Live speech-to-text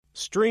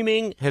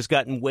Streaming has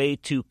gotten way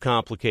too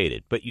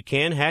complicated, but you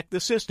can hack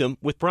the system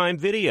with Prime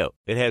Video.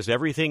 It has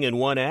everything in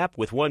one app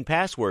with one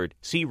password.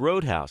 See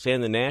Roadhouse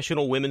and the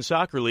National Women's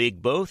Soccer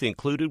League both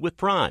included with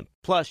Prime.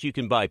 Plus, you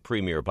can buy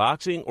Premier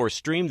Boxing or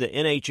stream the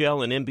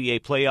NHL and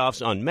NBA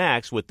playoffs on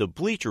Max with the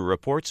Bleacher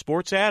Report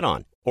Sports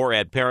add-on. Or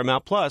add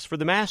Paramount Plus for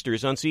the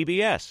Masters on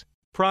CBS.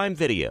 Prime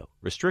Video.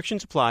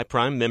 Restrictions apply.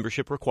 Prime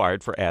membership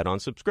required for add-on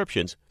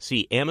subscriptions.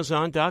 See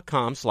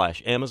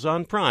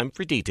Amazon.com/Amazon Prime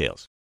for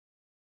details.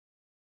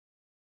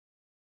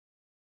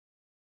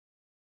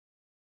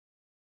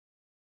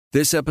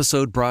 This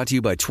episode brought to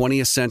you by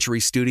 20th Century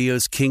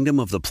Studios' Kingdom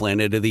of the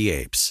Planet of the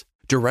Apes.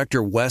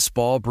 Director Wes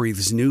Ball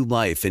breathes new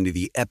life into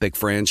the epic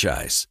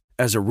franchise.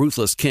 As a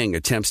ruthless king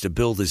attempts to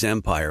build his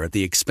empire at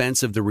the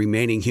expense of the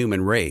remaining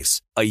human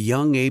race, a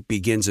young ape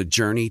begins a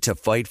journey to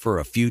fight for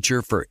a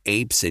future for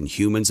apes and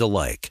humans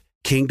alike.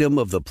 Kingdom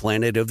of the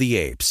Planet of the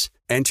Apes.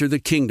 Enter the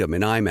kingdom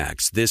in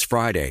IMAX this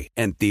Friday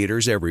and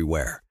theaters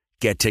everywhere.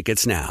 Get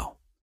tickets now.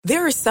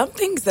 There are some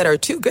things that are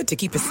too good to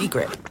keep a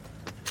secret.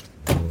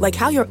 Like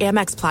how your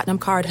Amex Platinum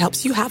card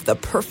helps you have the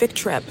perfect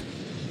trip.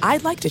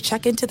 I'd like to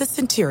check into the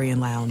Centurion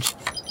Lounge.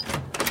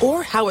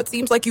 Or how it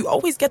seems like you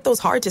always get those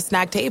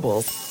hard-to-snag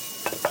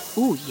tables.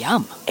 Ooh,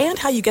 yum. And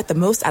how you get the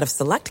most out of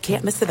select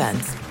can't-miss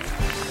events.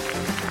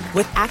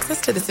 With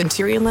access to the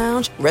Centurion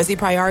Lounge, Resi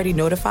Priority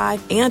Notified,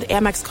 and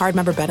Amex card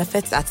member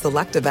benefits at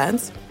select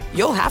events,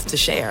 you'll have to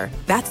share.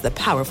 That's the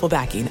powerful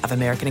backing of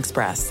American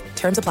Express.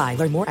 Terms apply.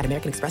 Learn more at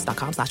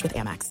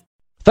americanexpress.com/withAmex.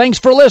 Thanks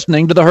for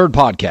listening to the Herd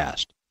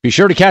Podcast. Be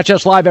sure to catch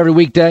us live every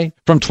weekday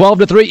from 12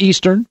 to 3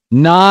 Eastern,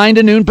 9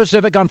 to noon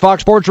Pacific on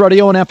Fox Sports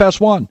Radio and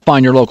FS1.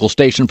 Find your local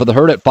station for the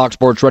Herd at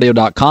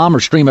foxsportsradio.com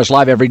or stream us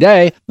live every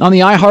day on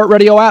the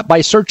iHeartRadio app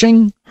by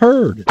searching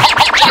Herd. Now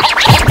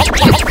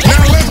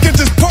let's get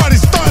this party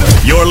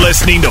started. You're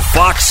listening to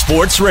Fox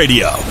Sports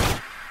Radio.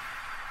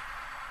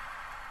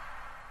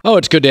 Oh,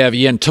 it's good to have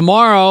you in.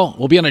 Tomorrow,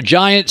 we'll be on a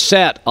giant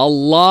set. A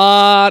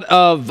lot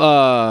of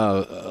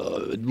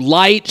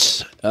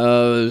lights,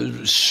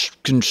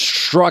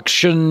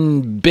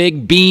 construction,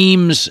 big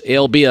beams.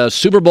 It'll be a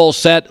Super Bowl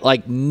set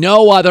like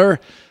no other.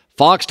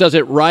 Fox does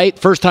it right.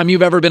 First time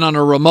you've ever been on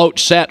a remote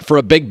set for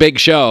a big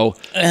show.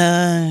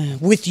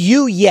 With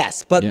you,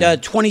 yes. But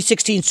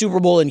 2016 Super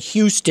Bowl in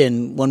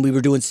Houston, when we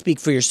were doing Speak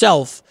for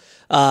Yourself,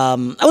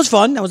 that was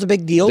fun. That was a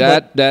big deal.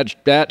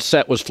 That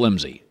set was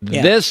flimsy.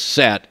 Yeah. This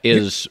set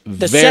is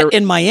the set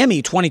in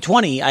Miami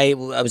 2020. I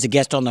was a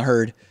guest on the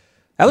Herd.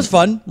 That was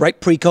fun, right?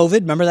 Pre-COVID,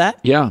 remember that?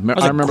 Yeah,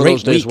 I remember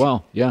those days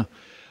well. Yeah.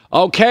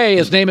 Okay,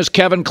 his name is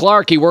Kevin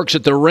Clark. He works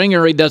at The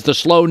Ringer. He does the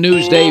Slow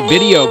News Day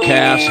video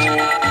cast.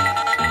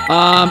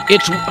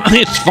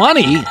 It's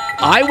funny.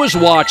 I was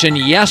watching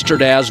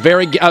yesterday. I was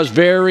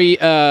very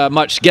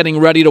much getting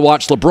ready to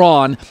watch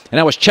LeBron, and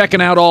I was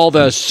checking out all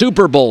the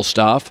Super Bowl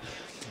stuff.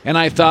 And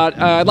I thought,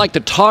 I'd like to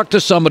talk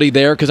to somebody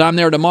there because I'm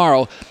there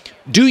tomorrow.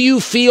 Do you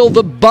feel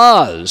the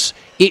buzz?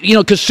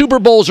 Because Super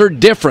Bowls are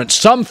different.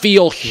 Some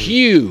feel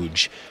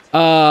huge.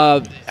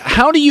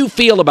 How do you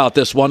feel about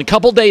this one? A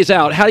couple days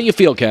out. How do you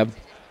feel, Kev?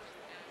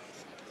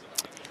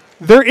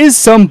 There is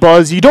some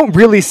buzz. You don't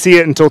really see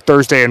it until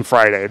Thursday and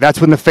Friday.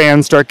 That's when the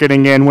fans start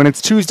getting in. When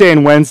it's Tuesday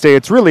and Wednesday,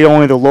 it's really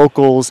only the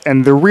locals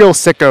and the real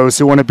sickos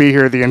who want to be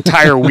here the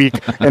entire week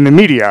and the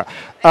media.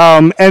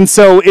 And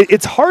so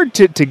it's hard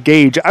to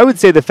gauge. I would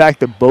say the fact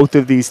that both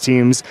of these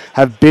teams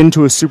have been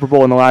to a Super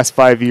Bowl in the last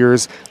 5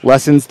 years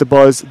lessens the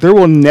buzz. There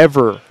will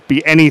never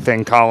be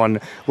anything,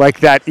 Colin, like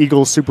that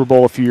Eagles Super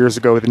Bowl a few years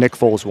ago with the Nick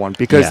Foles one,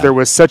 because there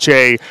was such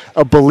a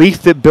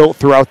belief that built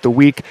throughout the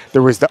week.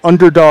 There was the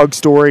underdog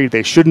story.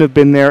 They shouldn't have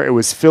been there. It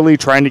was Philly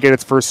trying to get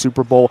its first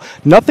Super Bowl.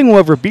 Nothing will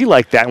ever be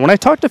like that. When I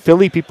talk to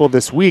Philly people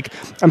this week,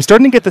 I'm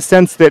starting to get the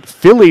sense that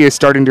Philly is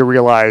starting to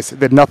realize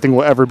that nothing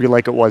will ever be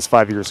like it was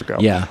 5 years ago.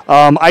 Yeah.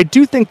 I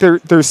do think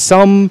there's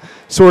some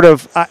sort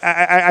of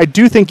I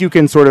do think you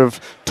can sort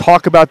of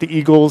talk about the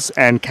Eagles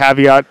and have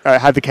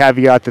the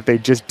caveat that they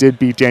just did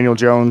beat Daniel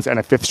Jones and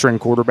a fifth-string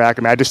quarterback.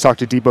 I mean, I just talked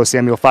to Deebo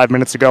Samuel 5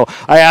 minutes ago.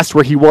 I asked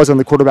where he was on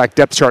the quarterback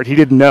depth chart. He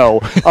didn't know,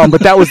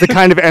 but that was the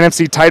kind of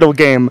NFC title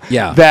game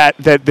that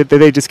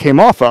they just came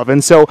off of.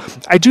 And so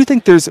I do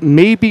think there's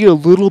maybe a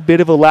little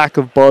bit of a lack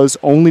of buzz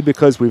only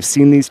because we've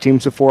seen these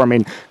teams before. I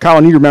mean,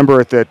 Colin, you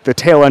remember at the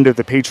tail end of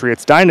the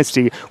Patriots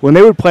dynasty, when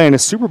they would play in a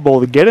Super Bowl,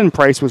 the get-in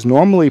price was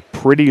normally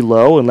pretty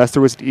low unless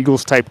there was an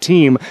Eagles-type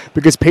team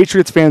because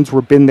Patriots fans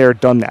were been there,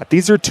 done that.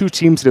 These are two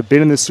teams that have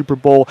been in the Super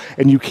Bowl,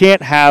 and you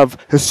can't have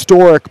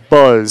historic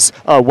buzz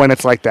when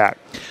it's like that.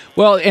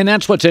 Well, and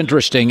that's what's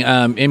interesting.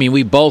 I mean,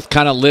 we both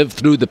kind of lived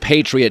through the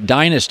Patriot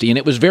dynasty, and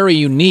it was very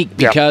unique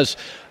because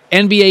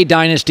NBA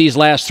dynasties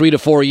last 3 to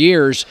 4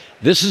 years.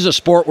 This is a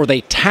sport where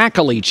they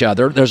tackle each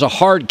other. There's a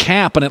hard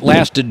cap, and it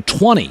lasted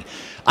 20.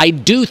 I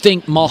do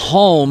think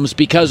Mahomes,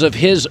 because of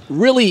his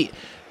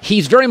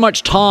he's very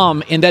much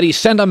Tom in that he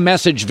sent a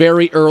message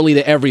very early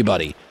to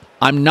everybody.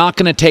 I'm not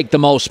going to take the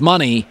most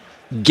money.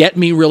 Get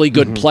me really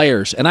good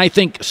players. And I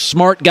think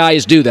smart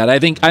guys do that. I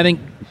think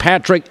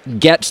Patrick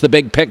gets the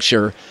big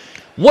picture.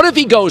 What if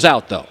he goes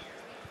out, though?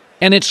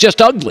 and it's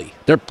just ugly.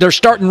 They're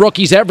starting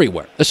rookies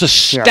everywhere. It's a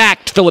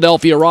stacked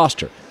Philadelphia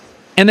roster.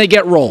 And they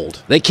get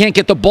rolled. They can't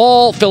get the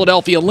ball.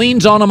 Philadelphia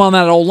leans on them on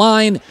that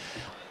O-line.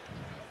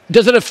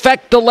 Does it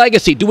affect the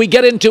legacy? Do we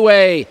get into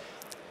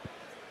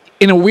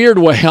in a weird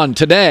way on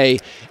today,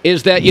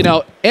 is that,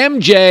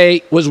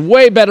 MJ was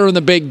way better in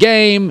the big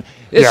game.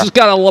 This has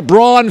got a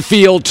LeBron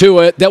feel to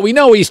it, that we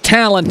know he's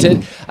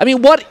talented. I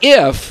mean, what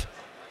if,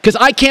 because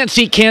I can't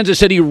see Kansas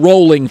City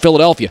rolling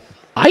Philadelphia.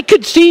 I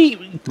can see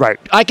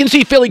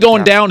Philly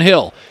going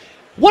downhill.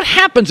 What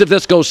happens if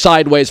this goes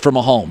sideways for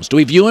Mahomes? Do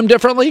we view him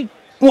differently?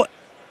 Well,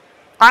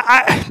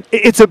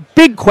 it's a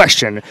big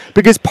question,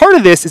 because part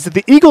of this is that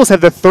the Eagles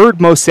have the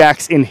third most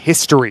sacks in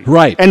history.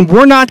 Right. And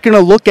we're not going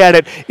to look at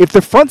it. If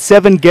the front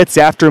seven gets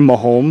after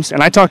Mahomes,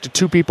 and I talked to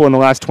two people in the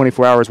last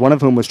 24 hours, one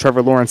of whom was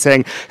Trevor Lawrence,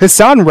 saying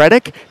Hassan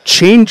Reddick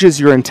changes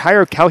your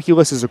entire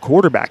calculus as a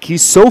quarterback.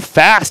 He's so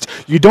fast,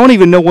 you don't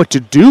even know what to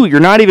do. You're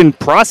not even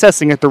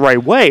processing it the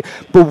right way.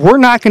 But we're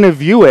not going to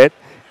view it.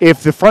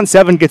 If the front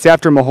seven gets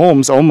after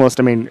Mahomes,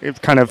 it's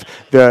kind of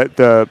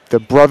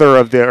the brother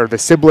of the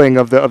sibling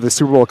of the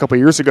Super Bowl a couple of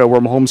years ago,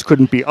 where Mahomes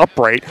couldn't be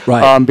upright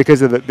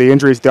because of the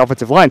injuries to the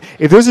offensive line.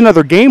 If there's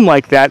another game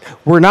like that,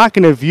 we're not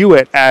going to view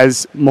it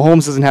as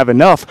Mahomes doesn't have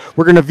enough.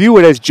 We're going to view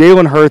it as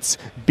Jalen Hurts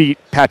beat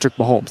Patrick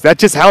Mahomes. That's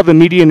just how the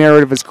media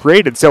narrative is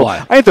created. So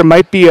I think there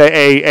might be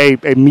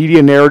a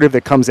media narrative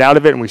that comes out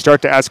of it, and we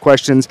start to ask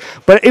questions.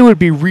 But it would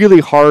be really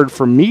hard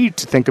for me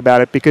to think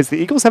about it, because the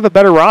Eagles have a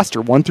better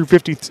roster, 1 through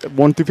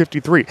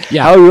 53.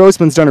 Yeah. Howie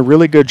Roseman's done a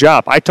really good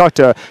job. I talked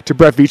to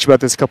Brett Veach about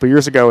this a couple of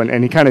years ago,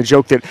 and he kind of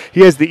joked that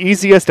he has the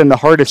easiest and the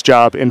hardest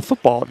job in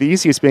football. The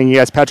easiest being he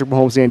has Patrick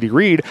Mahomes and Andy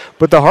Reid,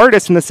 but the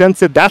hardest in the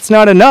sense that that's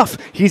not enough.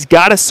 He's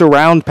got to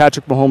surround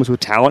Patrick Mahomes with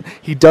talent.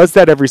 He does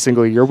that every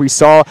single year. We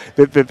saw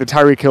that the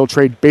Tyreek Hill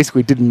trade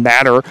basically didn't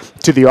matter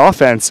to the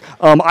offense.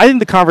 I think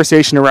the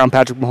conversation around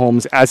Patrick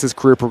Mahomes as his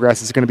career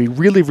progresses is going to be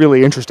really,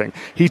 really interesting.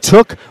 He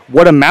took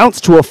what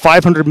amounts to a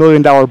 $500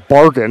 million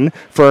bargain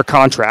for a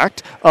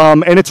contract,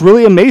 and it's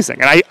really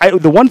amazing. And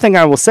the one thing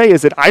I will say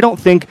is that I don't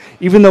think,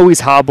 even though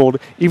he's hobbled,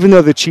 even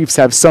though the Chiefs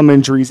have some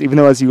injuries, even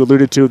though, as you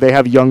alluded to, they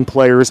have young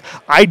players,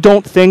 I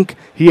don't think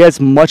he has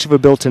much of a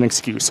built-in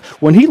excuse.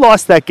 When he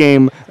lost that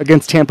game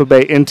against Tampa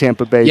Bay in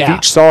Tampa Bay,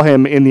 Veach saw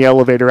him in the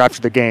elevator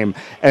after the game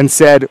and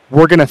said,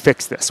 we're going to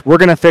fix this. We're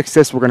going to fix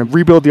this. We're going to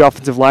rebuild the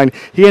offensive line.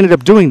 He ended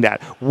up doing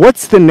that.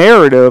 What's the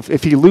narrative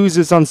if he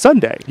loses on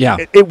Sunday? Yeah.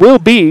 It will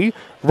be,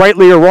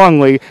 rightly or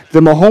wrongly, the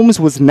Mahomes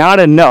was not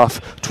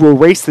enough to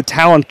erase the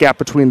talent gap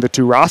between the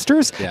two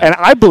rosters, and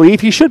I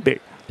believe he should be.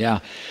 Yeah.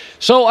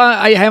 So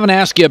I haven't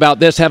asked you about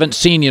this, haven't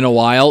seen you in a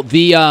while.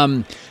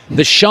 The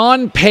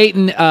Sean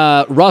Payton,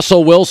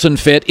 Russell Wilson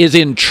fit is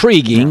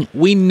intriguing.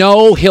 We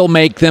know he'll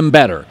make them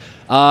better.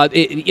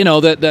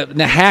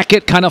 The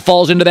Hackett kind of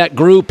falls into that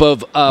group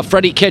of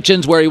Freddie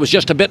Kitchens, where he was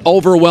just a bit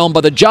overwhelmed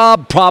by the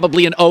job,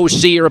 probably an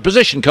OC or a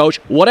position coach,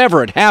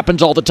 whatever. It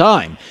happens all the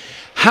time.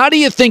 How do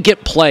you think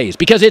it plays?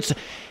 Because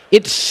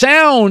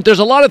there's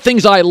a lot of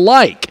things I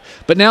like,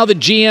 but now the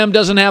GM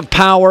doesn't have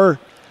power.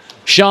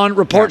 Sean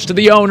reports to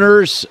the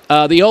owners.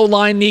 The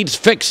O-line needs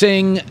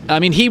fixing. I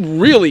mean,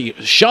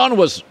 Sean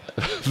was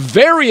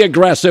very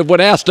aggressive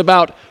when asked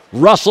about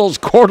Russell's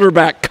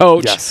quarterback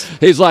coach. Yes.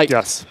 He's like,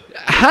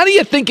 how do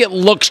you think it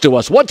looks to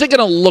us? What's it going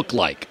to look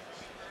like?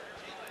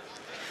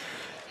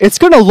 It's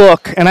going to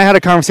look, and I had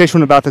a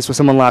conversation about this with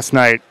someone last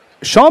night,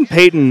 Sean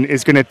Payton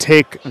is going to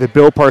take the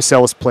Bill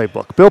Parcells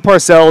playbook. Bill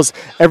Parcells,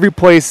 every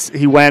place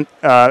he went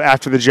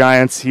after the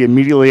Giants, he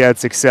immediately had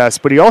success,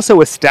 but he also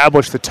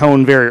established the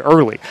tone very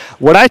early.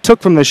 What I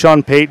took from the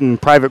Sean Payton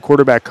private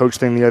quarterback coach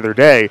thing the other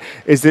day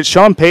is that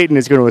Sean Payton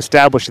is going to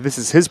establish that this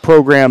is his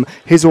program,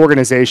 his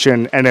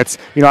organization, and it's,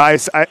 I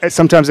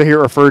sometimes I hear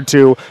it referred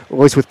to, at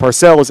least with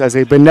Parcells, as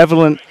a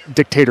benevolent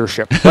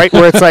dictatorship, right?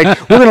 Where it's like,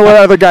 we're going to let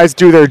other guys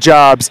do their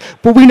jobs,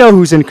 but we know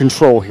who's in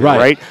control here,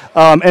 right?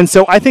 And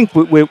so I think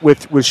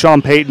with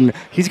Sean Payton,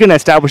 he's going to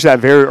establish that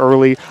very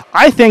early.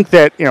 I think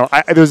that,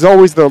 there's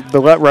always the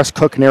let Russ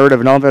cook narrative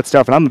and all that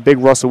stuff, and I'm a big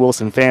Russell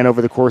Wilson fan over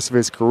the course of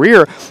his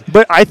career,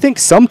 but I think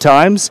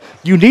sometimes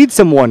you need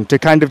someone to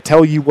kind of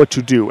tell you what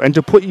to do and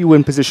to put you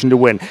in position to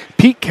win.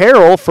 Pete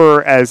Carroll,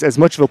 for as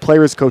much of a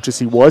player's coach as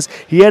he was,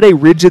 he had a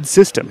rigid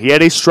system. He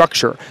had a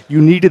structure.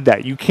 You needed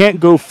that. You can't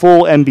go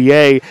full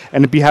NBA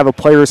and have a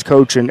player's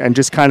coach and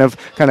just kind of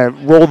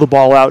roll the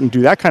ball out and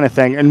do that kind of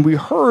thing. And we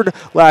heard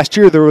last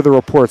year there were the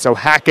reports,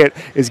 Hackett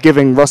is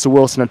giving Russell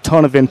Wilson a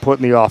ton of input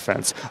in the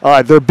offense.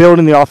 They're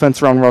building the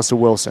offense around Russell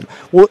Wilson.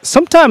 Well,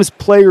 sometimes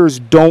players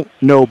don't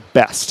know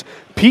best.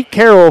 Pete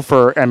Carroll,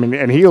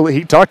 and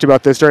he talked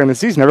about this during the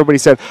season. Everybody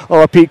said,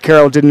 Pete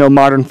Carroll didn't know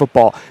modern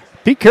football.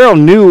 Pete Carroll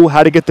knew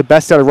how to get the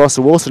best out of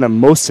Russell Wilson in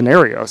most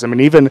scenarios. I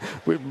mean, even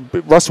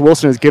Russell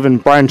Wilson has given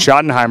Brian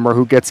Schottenheimer,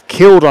 who gets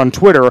killed on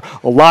Twitter,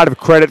 a lot of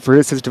credit for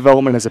his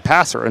development as a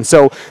passer. And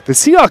so the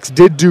Seahawks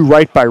did do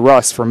right by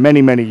Russ for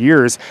many, many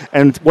years.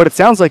 And what it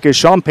sounds like is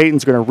Sean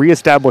Payton's going to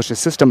reestablish a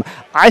system.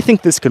 I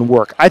think this can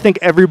work. I think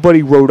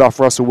everybody wrote off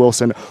Russell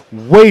Wilson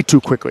way too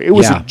quickly. It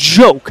was a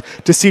joke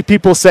to see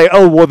people say,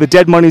 oh, well, the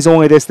dead money's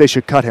only this, they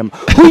should cut him.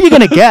 Who are you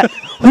going to get?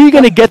 Who are you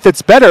going to get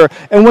that's better?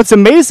 And what's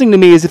amazing to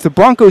me is if the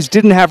Broncos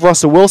didn't have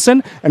Russell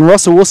Wilson and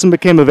Russell Wilson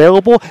became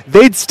available,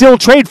 they'd still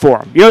trade for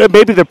him. You know,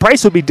 maybe the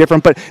price would be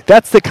different, but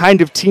that's the kind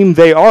of team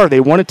they are. They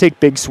want to take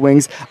big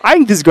swings. I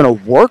think this is going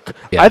to work.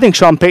 I think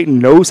Sean Payton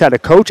knows how to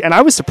coach, and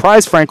I was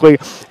surprised, frankly,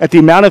 at the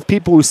amount of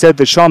people who said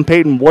that Sean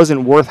Payton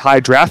wasn't worth high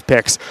draft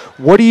picks.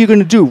 What are you going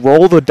to do?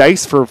 Roll the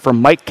dice for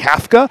Mike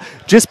Kafka?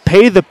 Just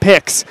pay the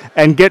picks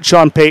and get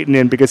Sean Payton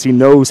in because he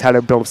knows how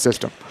to build a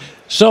system.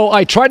 So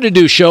I tried to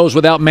do shows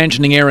without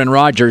mentioning Aaron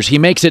Rodgers. He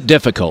makes it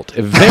difficult.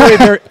 Very,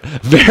 very,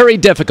 very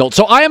difficult.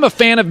 So I am a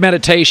fan of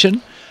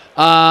meditation.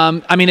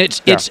 I mean,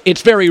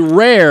 it's very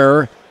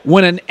rare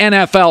when an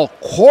NFL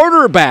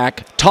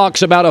quarterback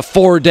talks about a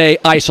 4-day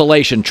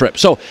isolation trip.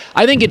 So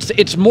I think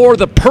it's more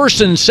the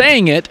person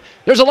saying it.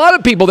 There's a lot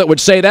of people that would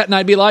say that, and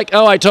I'd be like,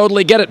 oh, I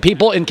totally get it.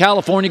 People in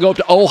California go up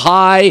to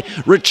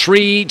Ojai,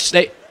 retreats.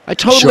 I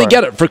totally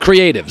get it for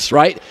creatives,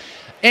 right?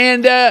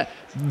 And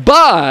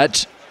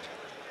but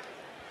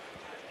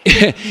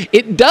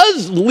it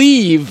does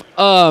leave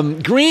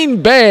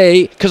Green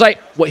Bay, because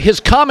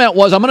his comment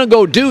was, I'm going to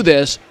go do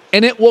this,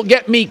 and it will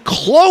get me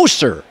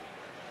closer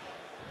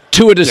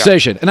to a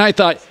decision. And I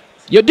thought,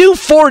 you do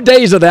 4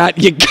 days of that,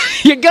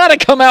 you got to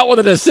come out with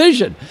a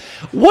decision.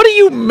 What do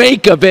you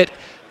make of it?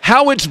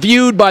 How it's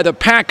viewed by the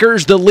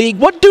Packers, the league?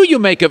 What do you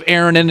make of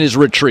Aaron and his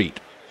retreat?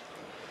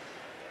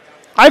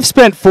 I've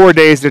spent 4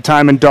 days at a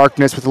time in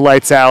darkness with the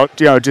lights out,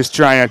 just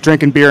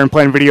drinking beer and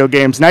playing video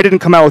games, and I didn't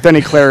come out with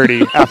any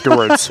clarity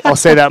afterwards. I'll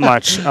say that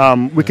much.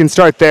 We can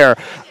start there.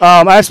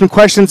 I have some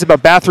questions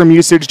about bathroom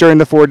usage during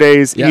the 4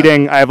 days,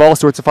 eating. I have all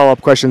sorts of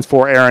follow-up questions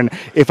for Aaron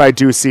if I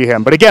do see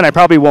him. But again, I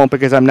probably won't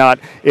because I'm not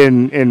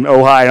in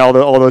Ojai and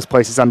all those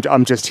places.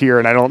 I'm just here,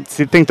 and I don't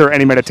think there are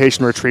any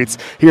meditation retreats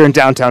here in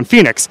downtown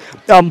Phoenix.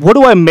 What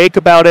do I make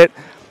about it?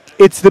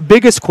 It's the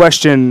biggest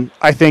question,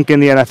 I think, in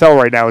the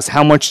NFL right now is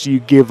how much do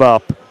you give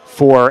up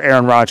for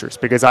Aaron Rodgers?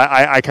 Because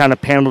I kind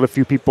of paneled a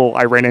few people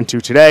I ran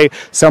into today.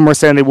 Some were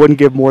saying they wouldn't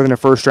give more than a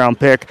first-round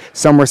pick.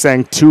 Some were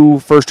saying 2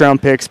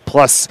 first-round picks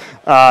plus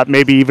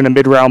maybe even a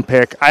mid-round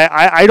pick.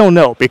 I don't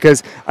know,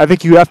 because I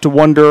think you have to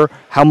wonder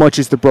how much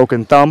is the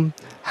broken thumb.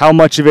 How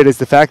much of it is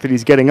the fact that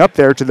he's getting up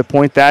there to the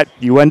point that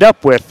you end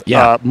up with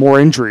more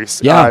injuries?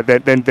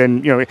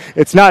 Then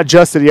it's not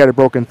just that he had a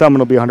broken thumb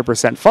and he'll be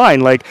 100% fine.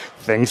 Like,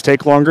 things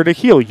take longer to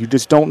heal. You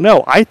just don't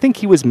know. I think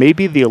he was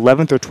maybe the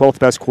 11th or 12th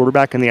best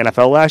quarterback in the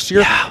NFL last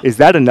year. Is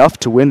that enough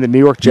to win the New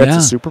York Jets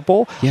a Super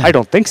Bowl? I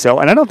don't think so.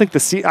 And I don't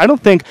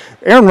think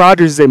Aaron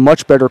Rodgers is a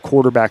much better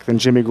quarterback than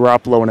Jimmy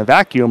Garoppolo in a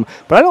vacuum.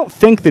 But I don't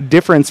think the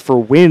difference for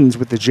wins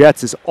with the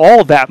Jets is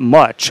all that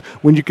much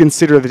when you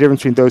consider the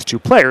difference between those two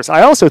players.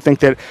 I also think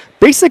that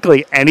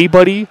basically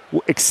anybody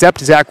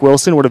except Zach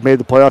Wilson would have made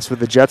the playoffs with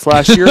the Jets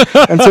last year.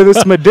 And so there's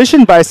some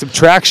addition by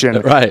subtraction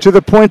to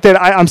the point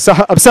that I'm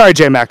sorry,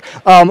 J-Mac.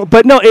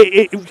 But no,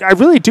 I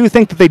really do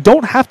think that they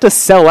don't have to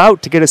sell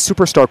out to get a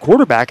superstar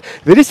quarterback.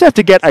 They just have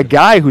to get a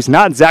guy who's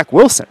not Zach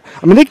Wilson.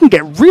 I mean, they can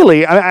get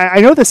really,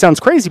 I know this sounds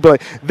crazy,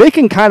 but they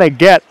can kind of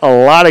get a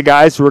lot of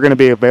guys who are going to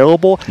be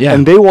available,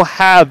 and they will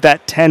have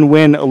that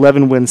 10-win,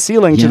 11-win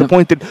ceiling to the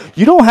point that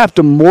you don't have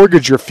to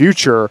mortgage your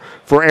future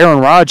for Aaron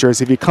Rodgers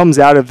if he comes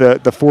out of the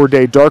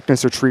 4-day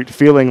darkness retreat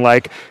feeling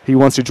like he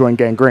wants to join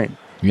Gang Green.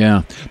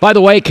 Yeah. By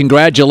the way,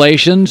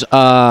 congratulations.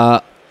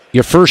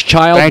 Your first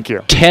child, thank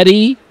you,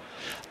 Teddy.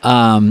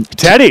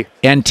 Teddy.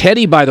 And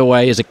Teddy, by the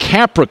way, is a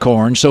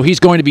Capricorn, so he's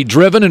going to be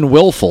driven and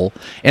willful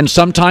and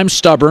sometimes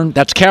stubborn.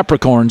 That's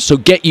Capricorn, so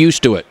get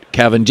used to it,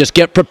 Kevin. Just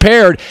get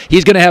prepared.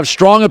 He's going to have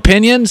strong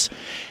opinions,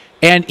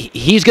 and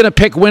he's going to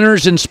pick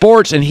winners in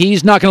sports, and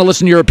he's not going to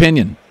listen to your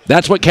opinion.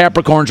 That's what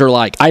Capricorns are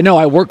like. I know.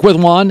 I work with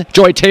one.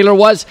 Joy Taylor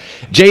was.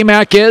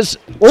 J-Mac is.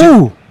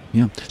 Ooh.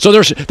 Yeah.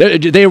 So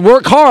they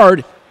work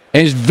hard,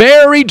 and he's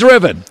very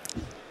driven.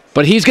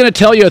 But he's going to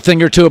tell you a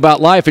thing or two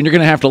about life, and you're going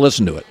to have to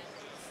listen to it.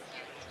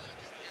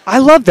 I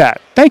love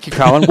that. Thank you,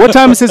 Colin. What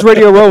time is his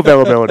Radio Row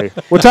availability?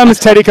 What time is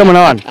Teddy coming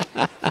on?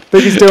 I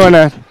think he's doing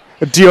a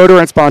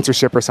deodorant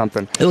sponsorship or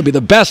something. It'll be the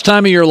best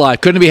time of your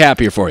life. Couldn't be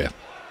happier for you.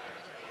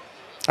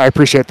 I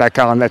appreciate that,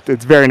 Colin.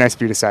 It's very nice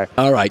of you to say.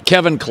 All right,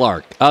 Kevin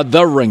Clark,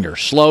 The Ringer,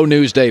 Slow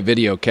News Day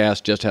video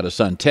cast, just had a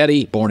son,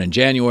 Teddy, born in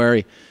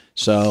January.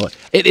 So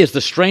it is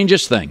the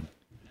strangest thing.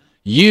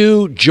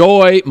 You,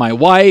 Joy, my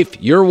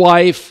wife, your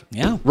wife.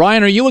 Yeah.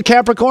 Ryan, are you a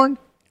Capricorn?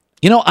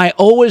 I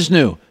always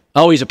knew.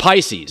 Oh, he's a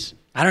Pisces.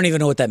 I don't even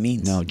know what that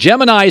means. No,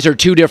 Geminis are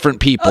two different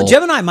people. Oh,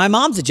 Gemini. My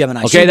mom's a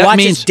Gemini. Okay, she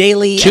watches means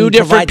daily two and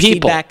different provides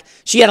people. Feedback.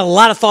 She had a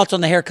lot of thoughts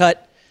on the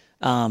haircut.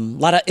 A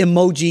lot of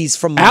emojis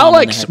from Mom.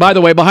 Alex, by the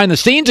way, behind the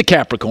scenes, a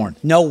Capricorn.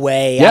 No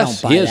way.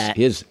 Yes, I don't buy that.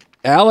 He is.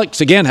 Alex,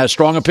 again, has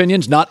strong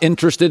opinions, not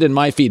interested in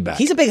my feedback.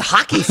 He's a big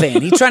hockey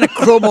fan. He's trying to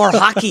crow more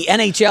hockey,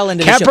 NHL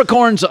into the show.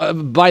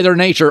 Capricorns, by their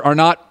nature, are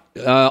not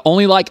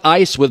only like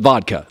ice with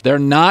vodka. They're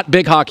not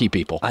big hockey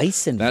people.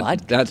 Ice and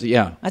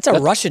vodka? That's a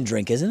Russian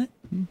drink, isn't it?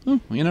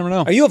 You never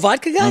know. Are you a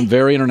vodka guy? I'm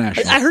very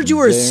international. I heard you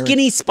were a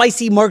skinny,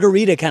 spicy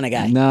margarita kind of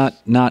guy.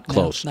 Not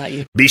close. No, not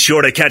you. Be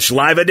sure to catch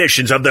live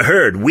editions of The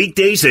Herd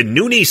weekdays at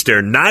noon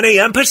Eastern, 9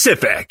 a.m.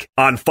 Pacific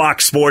on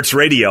Fox Sports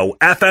Radio,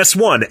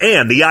 FS1,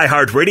 and the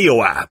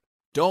iHeartRadio app.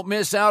 Don't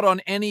miss out on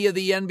any of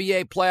the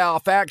NBA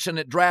playoff action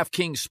at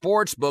DraftKings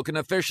Sportsbook, an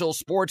official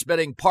sports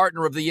betting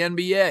partner of the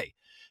NBA.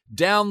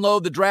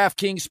 Download the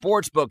DraftKings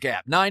Sportsbook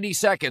app. 90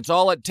 seconds,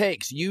 all it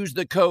takes. Use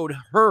the code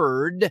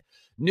HERD.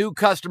 New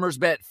customers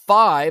bet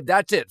 $5.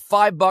 That's it,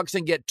 $5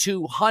 and get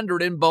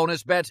 $200 in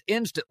bonus bets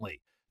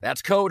instantly.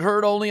 That's code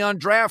HERD only on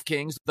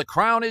DraftKings. The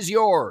crown is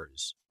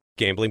yours.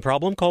 Gambling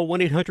problem? Call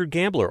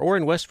 1-800-GAMBLER. Or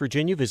in West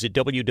Virginia, visit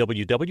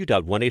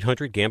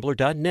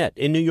www.1800gambler.net.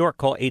 In New York,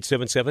 call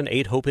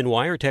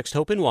 877-8-HOPE-NY or text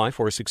HOPE-NY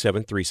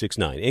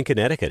 467-369. In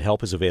Connecticut,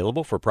 help is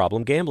available for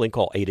problem gambling.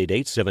 Call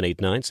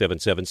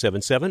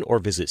 888-789-7777 or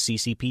visit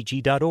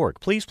ccpg.org.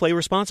 Please play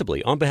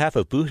responsibly. On behalf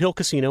of Boot Hill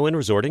Casino and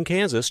Resort in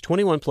Kansas,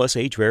 21 plus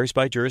age varies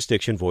by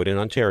jurisdiction, void in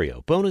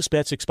Ontario. Bonus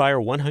bets expire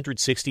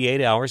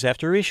 168 hours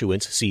after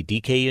issuance. See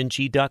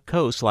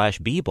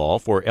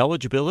dkng.co/bball for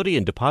eligibility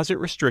and deposit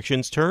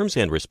restrictions, terms,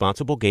 and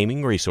responsible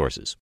gaming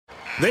resources.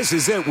 This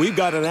is it. We've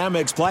got an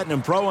Amex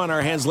Platinum Pro on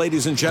our hands,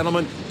 ladies and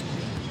gentlemen.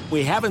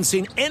 We haven't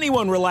seen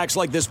anyone relax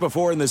like this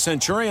before in the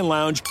Centurion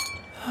Lounge.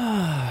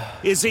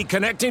 Is he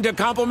connecting to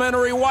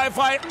complimentary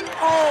Wi-Fi?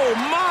 Oh,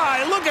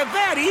 my. Look at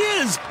that. He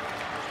is.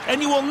 And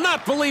you will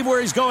not believe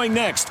where he's going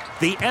next.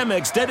 The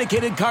Amex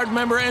dedicated card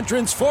member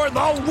entrance for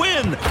the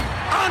win.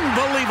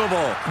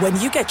 Unbelievable.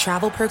 When you get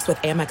travel perks with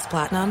Amex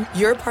Platinum,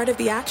 you're part of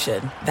the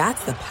action.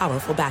 That's the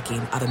powerful backing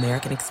of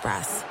American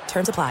Express.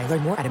 Terms apply.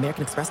 Learn more at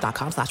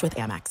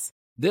americanexpress.com/withAmex.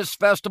 This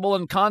festival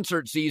and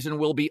concert season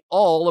will be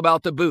all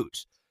about the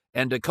boots.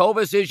 And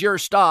Tecovas is your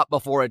stop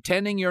before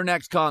attending your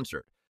next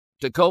concert.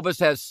 Tecovas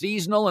has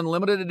seasonal and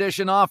limited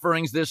edition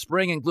offerings this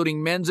spring,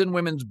 including men's and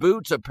women's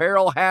boots,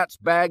 apparel, hats,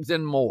 bags,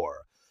 and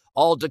more.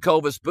 All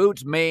Tecovas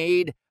boots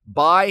made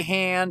by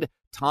hand,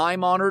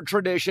 time-honored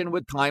tradition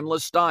with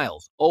timeless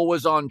styles,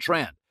 always on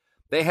trend.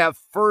 They have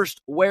first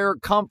wear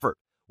comfort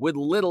with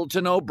little to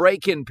no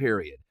break-in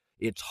period.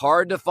 It's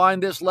hard to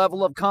find this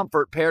level of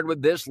comfort paired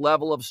with this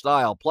level of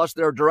style. Plus,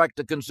 their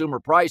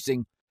direct-to-consumer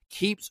pricing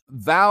keeps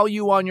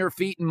value on your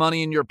feet and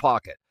money in your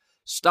pocket.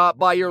 Stop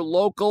by your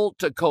local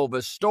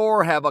Tecovas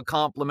store, have a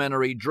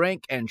complimentary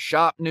drink, and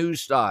shop new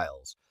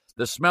styles.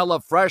 The smell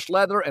of fresh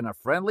leather and a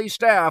friendly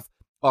staff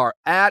are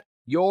at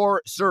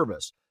your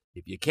service.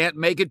 If you can't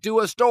make it to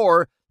a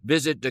store,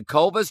 visit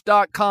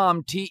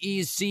Tecovas.com,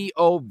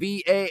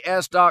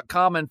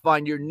 Tecovas.com, and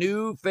find your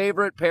new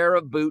favorite pair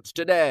of boots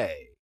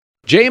today.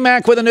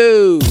 J-Mac with the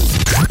news.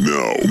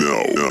 No.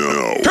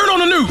 Turn on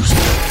the news.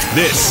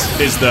 This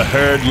is the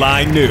Herd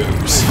Line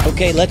News.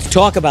 Okay, let's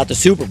talk about the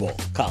Super Bowl,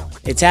 Colin.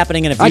 It's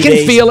happening in a few days. I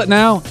can feel it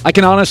now. I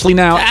can honestly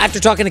now. After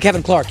talking to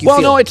Kevin Clark,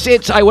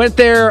 it's I went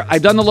there.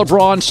 I've done the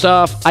LeBron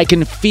stuff. I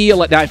can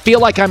feel it now. I feel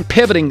like I'm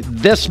pivoting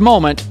this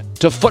moment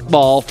to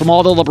football from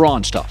all the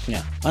LeBron stuff.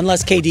 Yeah,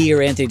 unless KD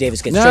or Anthony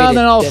Davis gets traded.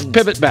 Then I'll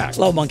pivot back.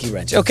 Low monkey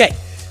wrench. Okay,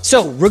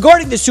 so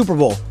regarding the Super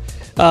Bowl,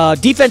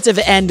 defensive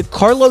end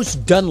Carlos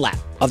Dunlap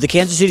of the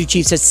Kansas City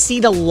Chiefs has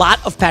seen a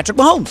lot of Patrick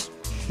Mahomes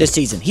this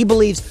season. He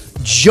believes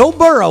Joe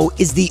Burrow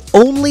is the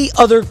only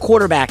other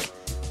quarterback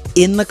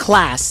in the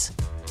class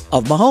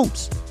of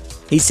Mahomes.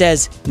 He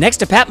says, next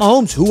to Pat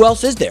Mahomes, who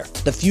else is there?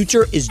 The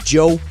future is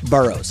Joe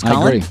Burrows.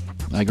 Colin?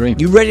 I agree.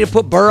 You ready to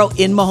put Burrow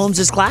in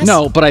Mahomes' class?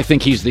 No, but I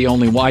think he's the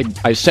only one.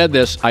 I said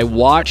this. I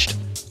watched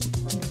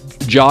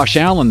Josh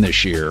Allen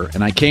this year,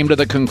 and I came to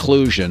the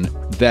conclusion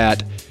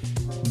that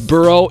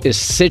Burrow is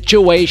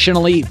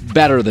situationally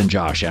better than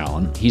Josh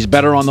Allen. He's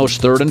better on those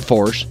third and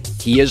fours.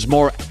 He is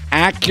more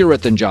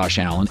accurate than Josh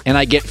Allen, and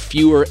I get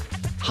fewer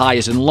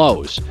highs and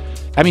lows.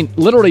 I mean,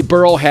 literally,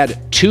 Burrow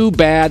had two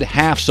bad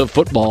halves of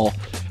football,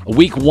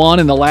 week one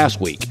and the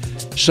last week.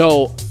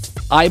 So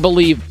I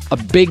believe a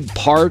big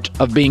part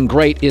of being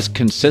great is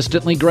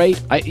consistently great.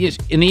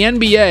 In the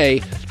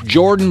NBA,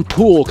 Jordan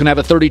Poole can have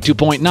a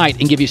 32-point night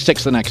and give you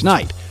 6 the next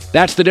night.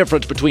 That's the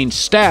difference between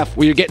Steph,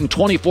 where you're getting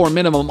 24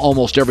 minimum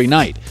almost every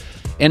night.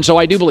 And so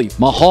I do believe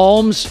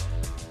Mahomes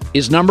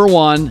is number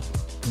one.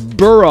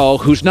 Burrow,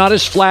 who's not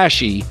as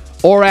flashy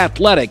or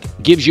athletic,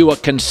 gives you a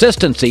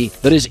consistency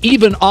that is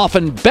even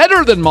often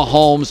better than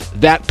Mahomes.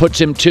 That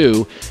puts him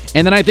 2.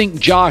 And then I think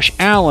Josh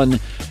Allen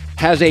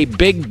has a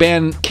Big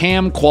Ben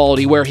Cam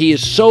quality where he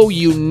is so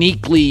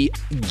uniquely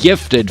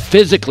gifted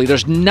physically.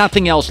 There's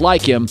nothing else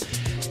like him.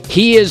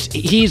 He's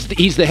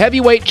the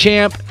heavyweight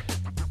champ,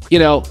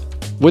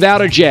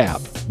 without a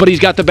jab, but he's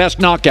got the best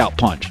knockout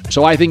punch.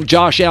 So I think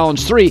Josh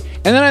Allen's 3.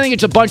 And then I think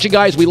it's a bunch of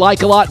guys we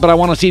like a lot, but I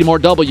want to see more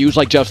W's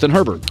like Justin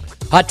Herbert.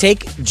 Hot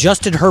take,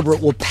 Justin Herbert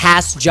will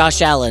pass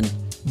Josh Allen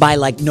by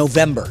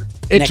November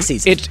next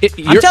season.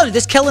 I'm telling you,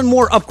 this Kellen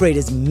Moore upgrade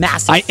is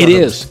massive. It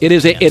is. It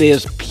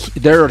is.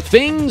 There are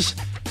things.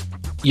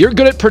 You're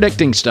good at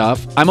predicting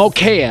stuff. I'm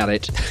okay at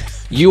it.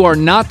 You are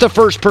not the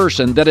first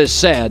person that has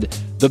said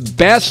the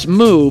best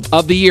move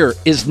of the year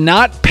is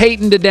not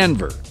Peyton to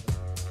Denver.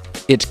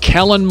 It's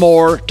Kellen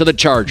Moore to the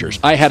Chargers.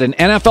 I had an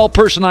NFL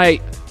person I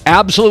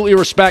absolutely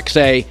respect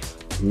say,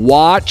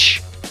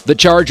 watch the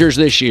Chargers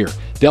this year.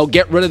 They'll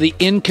get rid of the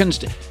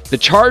inconstant. The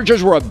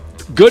Chargers were a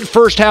good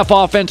first half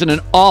offense and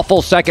an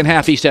awful second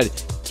half. He said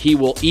he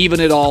will even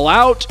it all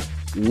out.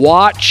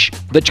 Watch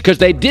because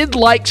they did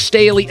like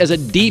Staley as a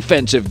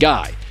defensive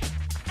guy,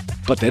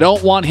 but they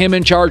don't want him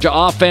in charge of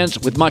offense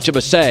with much of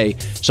a say.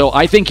 So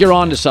I think you're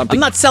on to something. I'm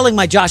not selling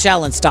my Josh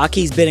Allen stock.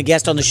 He's been a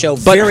guest on the show.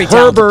 But very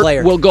talented player.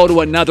 Herbert will go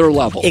to another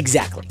level.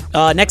 Exactly.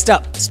 Next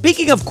up,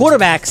 speaking of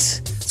quarterbacks,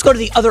 let's go to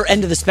the other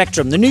end of the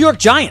spectrum. The New York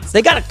Giants.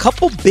 They got a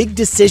couple big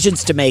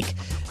decisions to make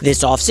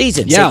this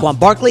offseason. Yeah. Saquon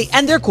Barkley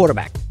and their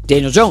quarterback,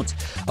 Daniel Jones.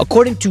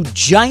 According to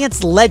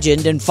Giants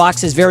legend and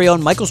Fox's very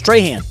own Michael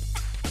Strahan,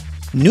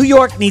 New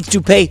York needs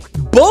to pay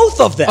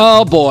both of them.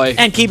 Oh, boy.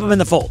 And keep them in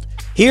the fold.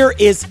 Here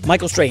is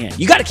Michael Strahan.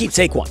 You got to keep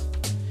Saquon.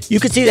 You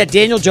can see that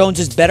Daniel Jones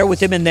is better with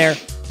him in there.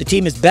 The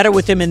team is better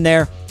with him in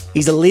there.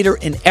 He's a leader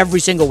in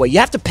every single way. You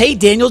have to pay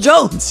Daniel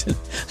Jones.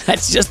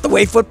 That's just the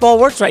way football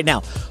works right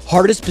now.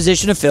 Hardest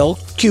position to fill,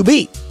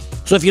 QB.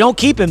 So if you don't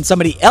keep him,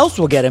 somebody else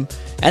will get him.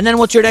 And then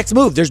what's your next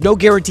move? There's no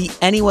guarantee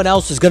anyone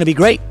else is going to be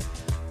great.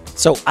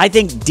 So I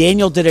think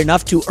Daniel did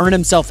enough to earn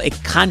himself a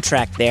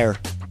contract there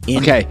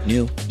in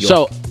New York.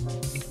 So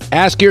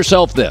ask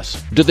yourself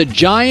this. Do the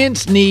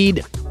Giants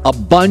need a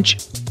bunch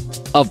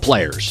of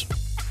players?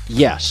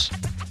 Yes.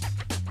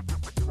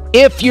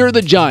 If you're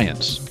the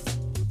Giants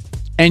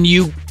and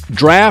you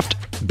draft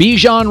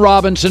Bijan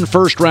Robinson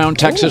first-round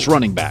Texas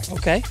running back.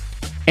 Okay.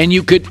 And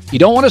you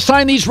don't want to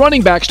sign these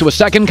running backs to a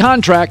second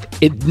contract.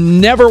 It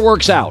never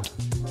works out.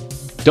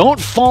 Don't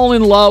fall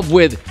in love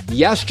with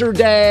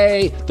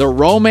yesterday, the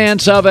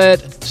romance of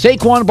it.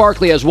 Saquon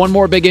Barkley has one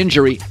more big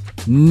injury.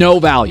 No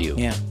value.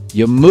 Yeah.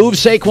 You move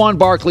Saquon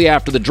Barkley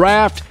after the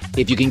draft.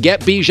 If you can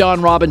get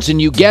Bijan Robinson,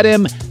 you get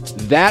him.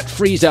 That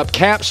frees up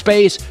cap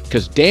space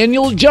because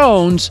Daniel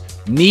Jones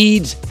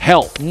needs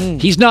help.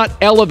 He's not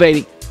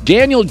elevating.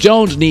 Daniel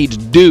Jones needs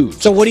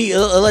dudes. So what do you?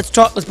 Let's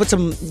put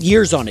some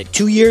years on it.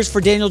 2 years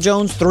for Daniel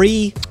Jones.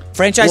 3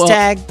 franchise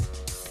tag.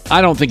 I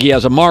don't think he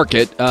has a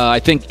market. I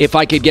think if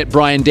I could get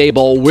Brian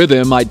Daboll with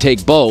him, I'd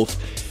take both.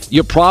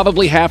 You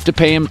probably have to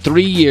pay him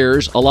 3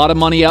 years, a lot of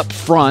money up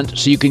front,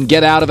 so you can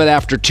get out of it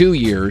after 2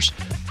 years.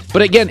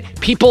 But again,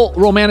 people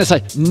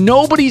romanticize.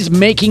 Nobody's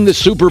making the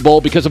Super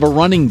Bowl because of a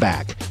running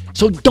back.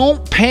 So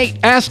don't pay.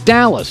 Ask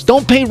Dallas.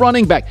 Don't pay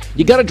running back.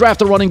 You got to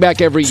draft a running back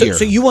every year.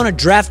 So you want to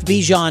draft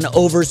Bijan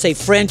over, say,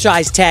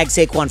 franchise tag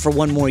Saquon for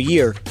one more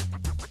year?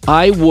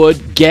 I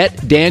would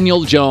get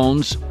Daniel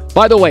Jones.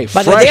 By the way,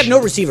 they have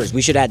no receivers.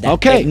 We should add that.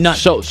 Okay, none.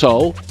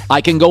 So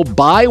I can go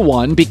buy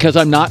one because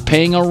I'm not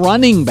paying a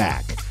running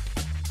back.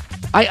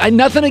 I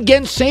nothing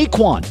against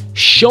Saquon.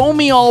 Show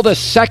me all the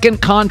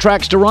second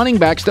contracts to running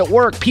backs that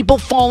work. People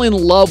fall in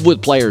love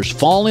with players,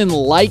 fall in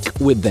like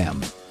with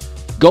them.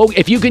 Go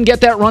if you can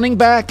get that running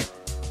back,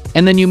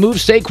 and then you move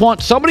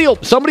Saquon. Somebody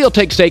will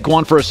take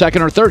Saquon for a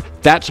second or third.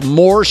 That's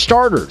more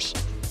starters.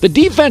 The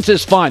defense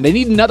is fine. They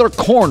need another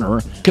corner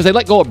because they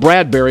let go of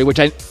Bradbury,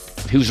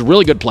 who's a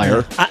really good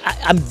player.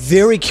 I'm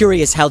very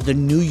curious how the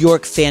New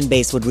York fan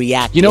base would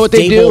react. You know what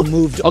they Daboll do?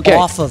 Moved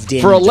off of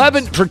Daniel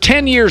Jones. For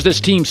 10 years, this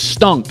team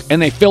stunk,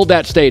 and they filled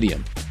that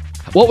stadium.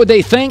 What would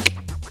they think?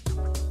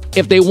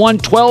 If they won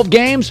 12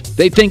 games,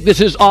 they think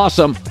this is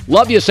awesome.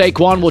 Love you,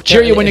 Saquon. We'll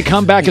cheer you when you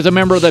come back as a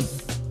member of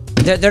the.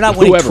 They're not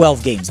winning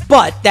 12 games.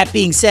 But that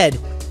being said,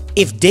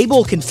 if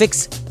Daboll can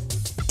fix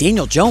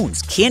Daniel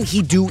Jones, can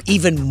he do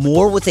even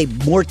more with a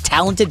more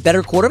talented,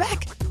 better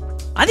quarterback?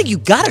 I think you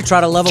got to try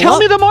to level up. Tell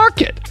me the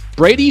market.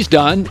 Brady's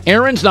done.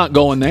 Aaron's not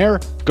going there.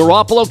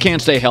 Garoppolo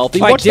can't stay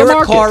healthy. Right, What's Derek the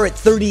market? Carr at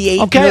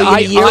 $38 million a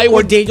year,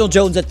 or Daniel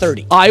Jones at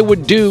 $30. I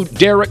would do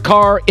Derek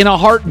Carr in a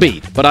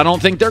heartbeat, but I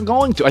don't think they're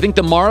going to. I think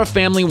the Mara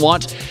family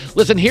wants.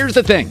 Listen, here's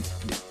the thing.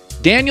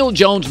 Daniel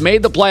Jones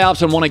made the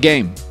playoffs and won a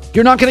game.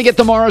 You're not going to get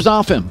the Maras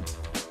off him.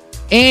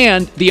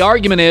 And the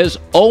argument is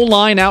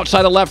O-line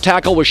outside of left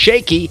tackle was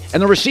shaky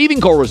and the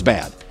receiving core was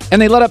bad. And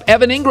they let up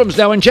Evan Ingram's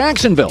now in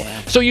Jacksonville.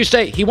 Yeah. So you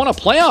say he won a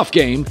playoff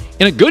game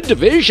in a good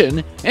division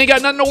and he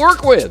got nothing to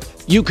work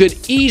with. You could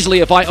easily,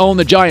 if I own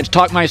the Giants,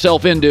 talk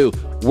myself into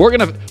we're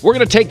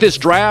gonna take this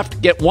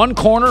draft, get one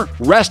corner,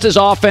 rest his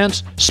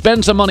offense,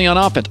 spend some money on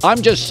offense.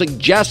 I'm just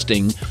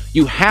suggesting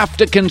you have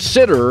to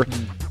consider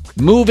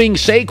moving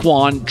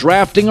Saquon,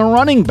 drafting a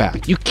running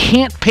back. You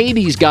can't pay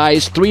these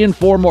guys 3 and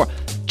 4 more.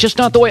 Just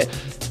not the way.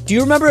 Do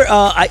you remember?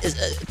 I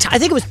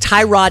think it was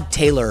Tyrod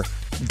Taylor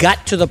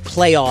got to the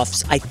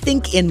playoffs. I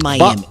think in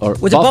Miami.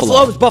 Was it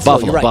Buffalo? It was Buffalo.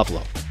 You're right.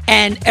 Buffalo.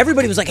 And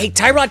everybody was like, "Hey,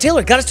 Tyrod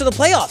Taylor got us to the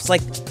playoffs.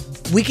 Like,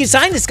 we can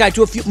sign this guy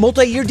to a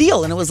multi-year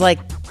deal." And it was like,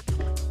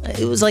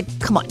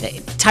 come on,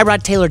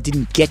 Tyrod Taylor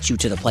didn't get you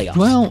to the playoffs.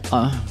 Well,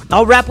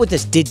 I'll wrap with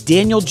this. Did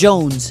Daniel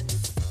Jones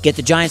get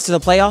the Giants to the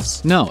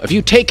playoffs? No. If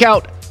you take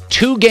out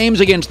 2 games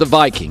against the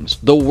Vikings,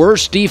 the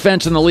worst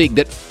defense in the league,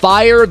 that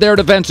fired their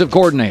defensive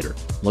coordinator.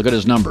 Look at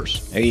his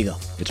numbers. There you go.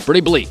 It's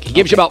pretty bleak. He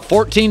gives you about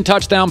 14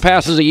 touchdown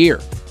passes a year.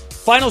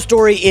 Final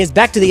story is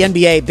back to the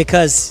NBA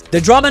because the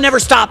drama never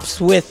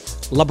stops with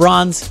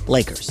LeBron's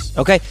Lakers.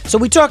 Okay? So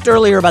we talked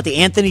earlier about the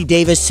Anthony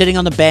Davis sitting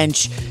on the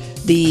bench,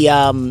 the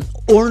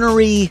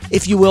ornery,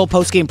 if you will,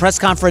 post-game press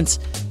conference.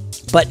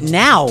 But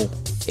now,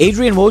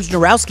 Adrian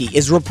Wojnarowski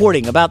is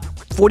reporting about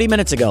 40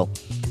 minutes ago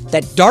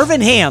that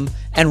Darvin Ham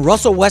and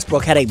Russell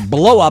Westbrook had a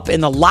blow-up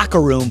in the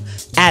locker room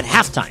at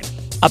halftime.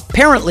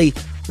 Apparently,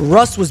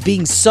 Russ was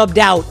being subbed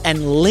out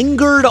and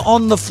lingered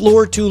on the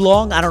floor too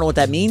long. I don't know what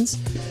that means.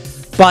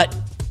 But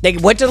they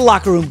went to the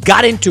locker room,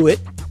 got into it,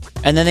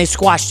 and then they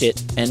squashed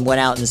it and went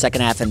out in the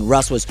second half, and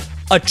Russ was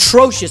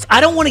atrocious. I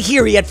don't want to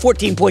hear he had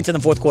 14 points in the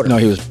fourth quarter. No,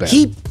 he was bad.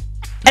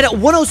 At a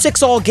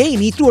 106 all game,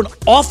 he threw an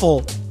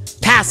awful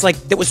pass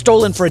that was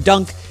stolen for a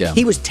dunk. Yeah.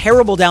 He was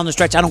terrible down the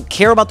stretch. I don't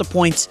care about the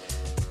points.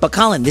 But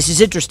Colin, this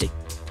is interesting.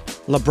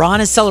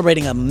 LeBron is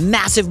celebrating a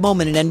massive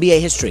moment in NBA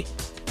history.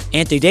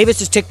 Anthony Davis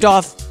is ticked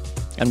off,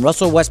 and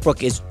Russell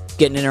Westbrook is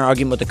getting in an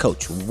argument with the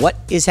coach. What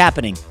is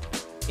happening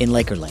in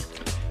Lakerland?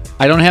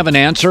 I don't have an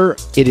answer.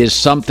 It is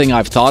something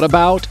I've thought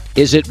about.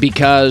 Is it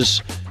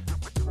because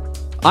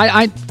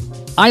I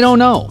don't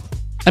know.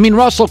 I mean,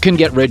 Russell can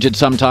get rigid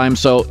sometimes.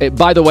 So,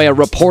 by the way,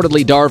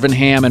 reportedly Darvin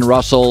Ham and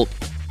Russell,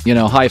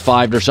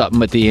 high-fived or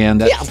something at the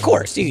end. Yeah, of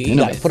course. You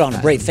got to put on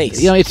a brave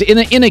face. It's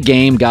in a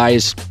game,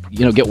 guys,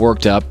 get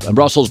worked up.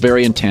 Russell's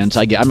very intense.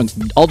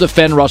 I'll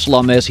defend Russell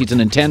on this. He's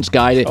an intense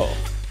guy.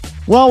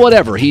 Well,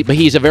 whatever.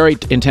 He's a very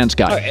intense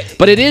guy. Okay.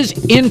 But it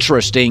is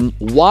interesting.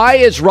 Why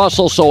is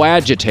Russell so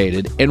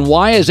agitated? And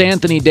why is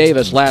Anthony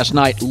Davis last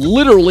night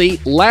literally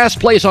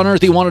last place on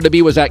earth he wanted to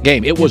be was that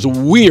game? It was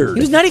weird.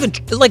 He was not even,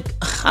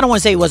 I don't want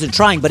to say he wasn't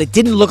trying, but it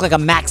didn't look like a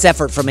max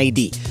effort from AD.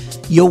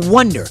 You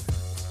wonder.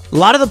 A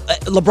lot of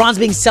LeBron's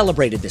being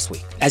celebrated this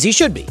week, as he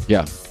should be.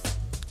 Yeah.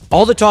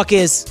 All the talk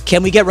is,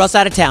 can we get Russ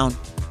out of town?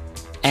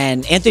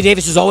 And Anthony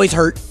Davis is always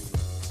hurt.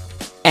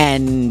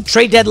 And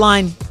trade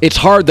deadline. It's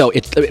hard, though.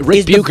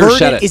 Rick Bucher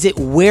said it. Is it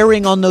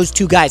wearing on those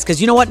two guys? Because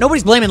you know what?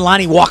 Nobody's blaming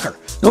Lonnie Walker.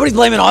 Nobody's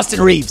blaming Austin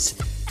Reeves.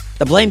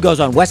 The blame goes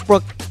on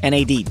Westbrook and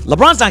AD.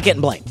 LeBron's not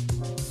getting blamed.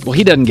 Well,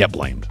 he doesn't get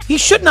blamed. He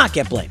should not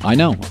get blamed. I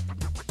know.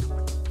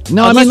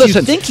 No, Unless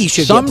listen. You think he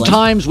should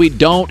sometimes we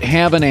don't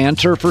have an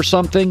answer for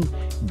something,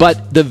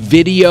 but the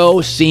video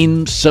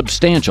seems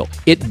substantial.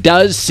 It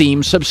does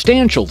seem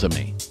substantial to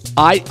me.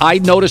 I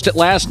noticed it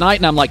last night,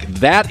 and I'm like,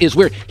 that is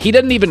weird. He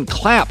didn't even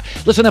clap.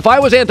 Listen, if I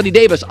was Anthony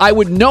Davis, I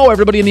would know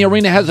everybody in the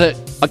arena has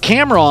a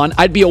camera on.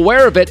 I'd be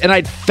aware of it, and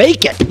I'd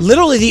fake it.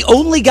 Literally, the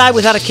only guy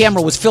without a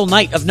camera was Phil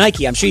Knight of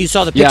Nike. I'm sure you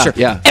saw the picture.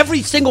 Yeah.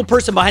 Every single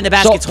person behind the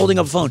basket's holding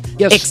up a phone,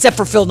 except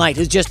for Phil Knight,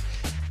 who's just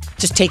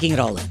taking it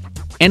all in.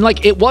 And,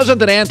 it wasn't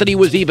that Anthony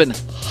was even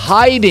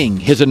hiding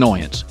his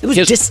annoyance. It was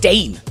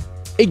disdain.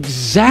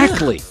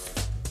 Exactly. Yeah.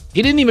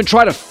 He didn't even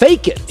try to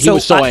fake it. He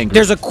was so angry.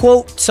 There's a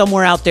quote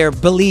somewhere out there,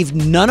 believe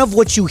none of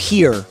what you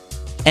hear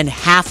and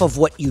half of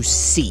what you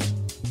see.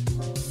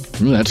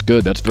 Ooh, that's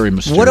good. That's very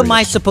mysterious. What am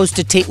I supposed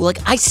to take?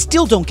 I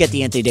still don't get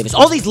the Anthony Davis.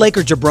 All these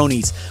Laker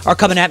jabronis are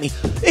coming at me.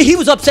 He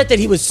was upset that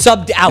he was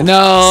subbed out.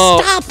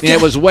 No. Stop.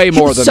 It was way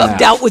more than that.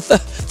 Subbed out with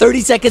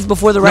 30 seconds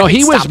before the record. No,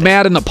 he was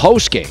mad in the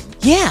postgame.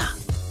 Yeah.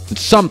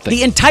 It's something.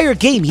 The entire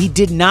game, he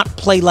did not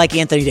play like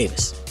Anthony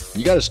Davis.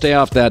 You got to stay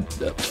off that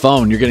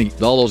phone.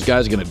 All those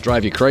guys are going to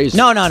drive you crazy.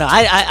 No.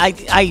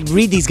 I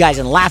read these guys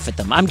and laugh at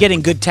them. I'm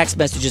getting good text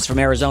messages from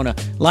Arizona,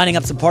 lining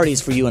up some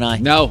parties for you and I.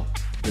 No.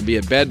 Going to be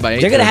in bed by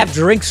 8:30. They're going to have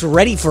drinks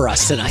ready for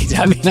us tonight.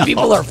 I mean,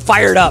 people are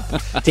fired up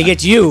to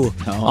get you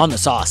on the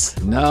sauce.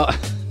 No.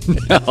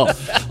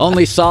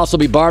 Only sauce will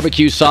be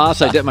barbecue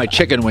sauce. I dip my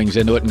chicken wings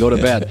into it and go to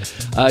bed.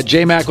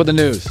 J-Mac with the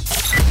news.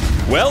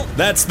 Well,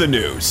 that's the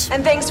news.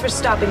 And thanks for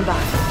stopping by.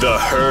 The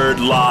Herd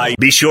Live.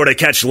 Be sure to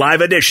catch live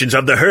editions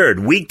of The Herd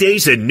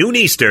weekdays at noon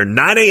Eastern,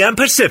 9 a.m.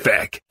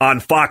 Pacific on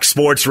Fox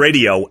Sports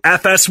Radio,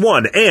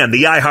 FS1, and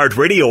the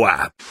iHeartRadio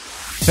app.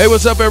 Hey,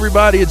 what's up,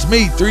 everybody? It's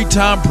me,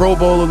 3-time Pro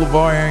Bowler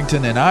LeVar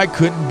Arrington, and I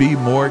couldn't be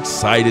more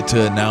excited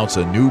to announce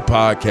a new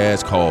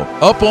podcast called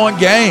Up On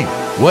Game.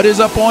 What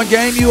is Up On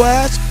Game, you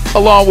ask?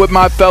 Along with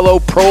my fellow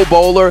Pro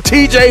Bowler,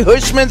 TJ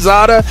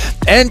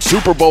Houshmandzadeh, and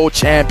Super Bowl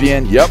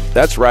champion, yep,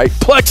 that's right,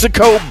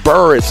 Plexico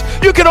Burress.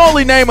 You can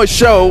only name a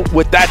show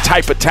with that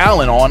type of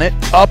talent on it.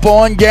 Up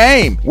On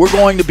Game. We're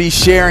going to be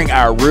sharing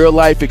our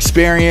real-life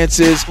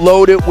experiences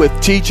loaded with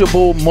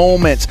teachable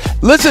moments.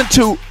 Listen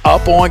to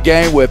Up On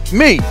Game with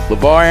me,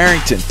 LeVar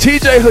Arrington,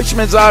 TJ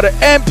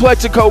Houshmandzadeh, and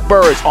Plexico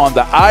Burress on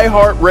the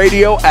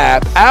iHeartRadio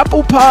app,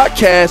 Apple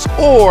Podcasts,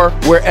 or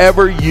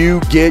wherever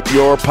you get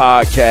your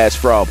podcasts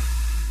from.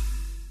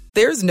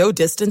 There's no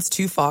distance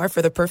too far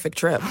for the perfect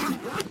trip.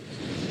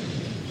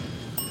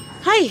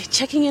 Hi,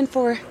 checking in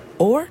for...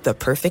 Or the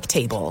perfect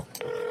table.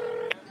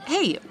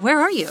 Hey,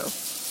 where are you?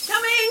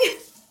 Coming!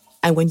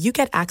 And when you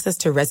get access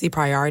to Resi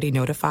Priority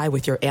Notify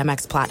with your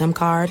Amex Platinum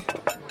card...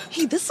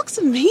 Hey, this looks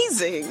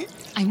amazing.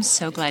 I'm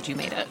so glad you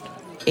made it.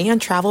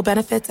 And travel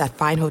benefits at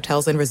fine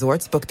hotels and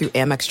resorts booked through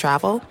Amex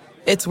Travel,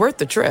 it's worth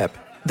the trip.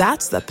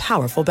 That's the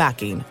powerful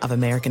backing of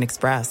American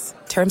Express.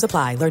 Terms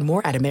apply. Learn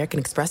more at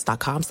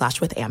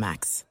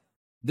americanexpress.com/withAmex.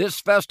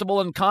 This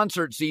festival and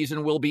concert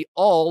season will be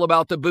all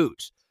about the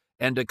boots,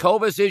 and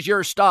Tecovas is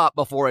your stop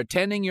before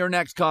attending your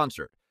next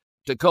concert.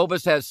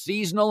 Tecovas has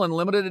seasonal and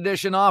limited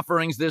edition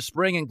offerings this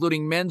spring,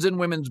 including men's and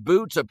women's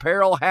boots,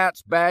 apparel,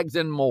 hats, bags,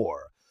 and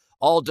more.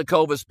 All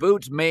Tecovas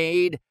boots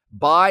made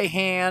by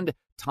hand,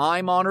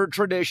 time-honored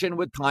tradition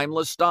with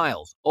timeless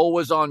styles,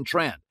 always on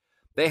trend.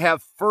 They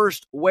have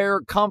first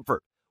wear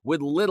comfort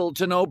with little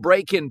to no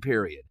break-in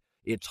period.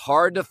 It's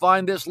hard to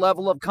find this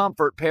level of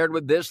comfort paired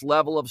with this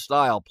level of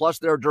style. Plus,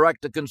 their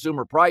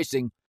direct-to-consumer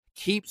pricing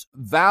keeps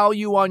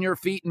value on your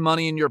feet and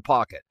money in your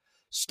pocket.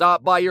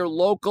 Stop by your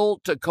local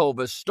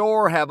Tecovas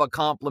store, have a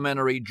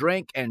complimentary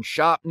drink, and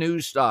shop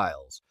new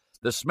styles.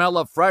 The smell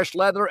of fresh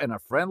leather and a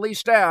friendly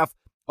staff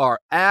are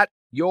at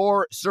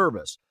your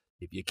service.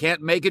 If you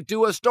can't make it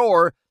to a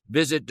store,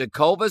 visit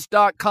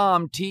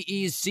Tecovas.com,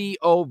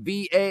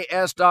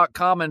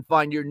 Tecovas.com, and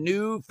find your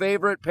new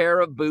favorite pair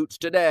of boots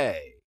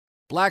today.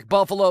 Black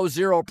Buffalo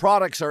Zero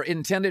products are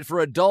intended for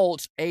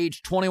adults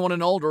age 21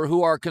 and older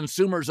who are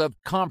consumers of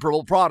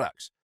comparable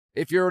products.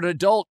 If you're an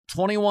adult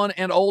 21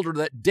 and older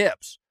that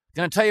dips,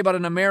 I'm going to tell you about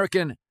an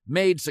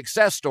American-made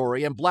success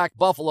story and Black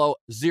Buffalo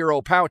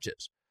Zero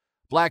pouches.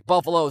 Black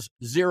Buffalo's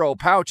Zero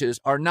pouches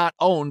are not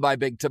owned by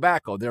Big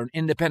Tobacco. They're an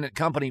independent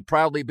company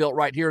proudly built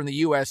right here in the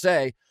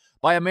USA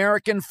by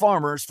American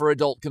farmers for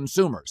adult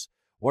consumers.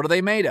 What are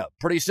they made of?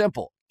 Pretty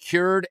simple.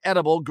 Cured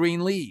edible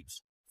green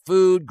leaves.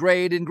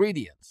 Food-grade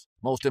ingredients.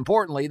 Most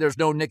importantly, there's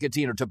no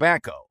nicotine or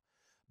tobacco.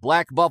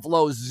 Black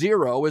Buffalo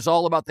Zero is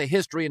all about the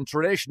history and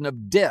tradition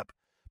of dip,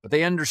 but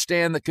they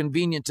understand the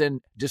convenience and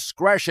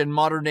discretion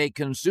modern-day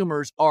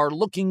consumers are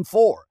looking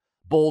for.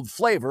 Bold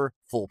flavor,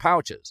 full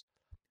pouches.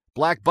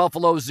 Black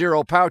Buffalo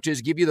Zero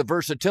pouches give you the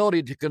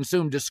versatility to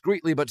consume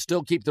discreetly but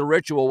still keep the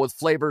ritual with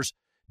flavors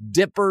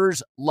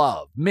dippers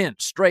love.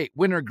 Mint, straight,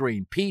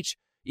 wintergreen, peach,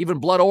 even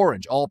blood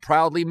orange, all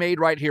proudly made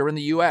right here in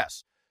the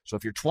U.S. So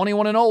if you're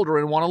 21 and older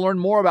and want to learn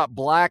more about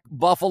Black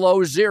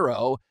Buffalo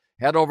Zero,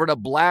 head over to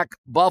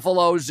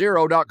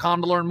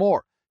blackbuffalozero.com to learn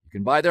more. You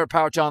can buy their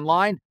pouch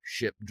online,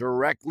 ship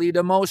directly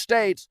to most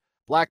states.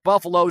 Black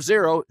Buffalo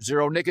Zero,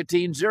 zero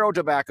nicotine, zero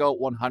tobacco,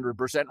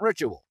 100%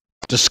 ritual.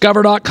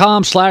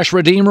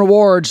 Discover.com/redeem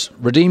rewards.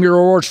 Redeem your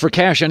rewards for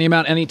cash any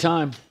amount,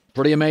 anytime.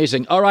 Pretty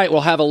amazing. All right,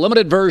 we'll have a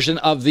limited version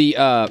of the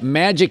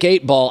Magic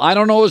 8 Ball. I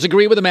don't always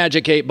agree with the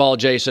Magic 8 Ball,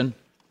 Jason,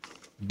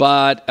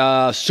 but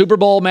Super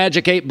Bowl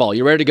Magic 8 Ball.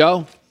 You ready to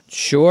go?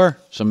 Sure.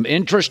 Some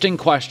interesting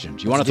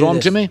questions. You want to throw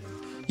them to me?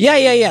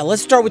 Yeah.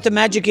 Let's start with the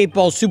Magic 8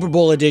 Ball Super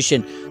Bowl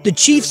edition. The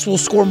Chiefs will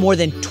score more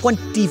than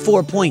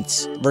 24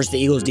 points versus the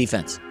Eagles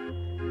defense.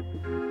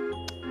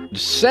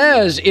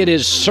 Says it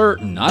is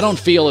certain. I don't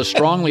feel as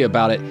strongly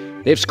about it.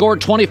 They've scored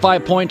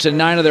 25 points in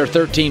 9 of their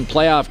 13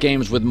 playoff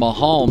games with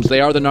Mahomes.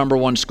 They are the number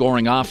one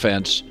scoring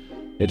offense.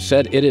 It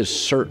said it is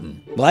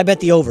certain. Well, I bet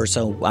the over,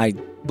 so I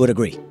would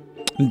agree.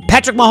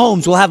 Patrick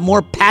Mahomes will have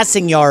more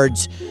passing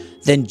yards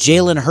than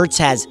Jalen Hurts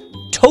has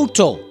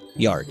total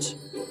yards.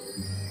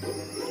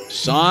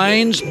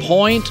 Signs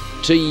point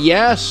to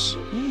yes.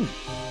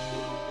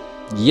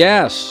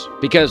 Yes,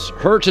 because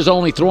Hurts is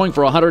only throwing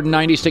for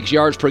 196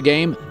 yards per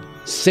game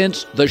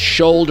since the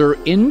shoulder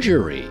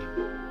injury.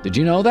 Did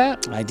you know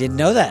that? I didn't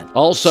know that.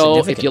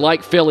 Also, if you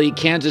like Philly,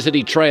 Kansas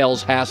City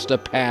Trails has to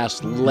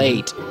pass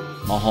late.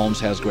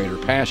 Mahomes has greater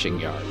passing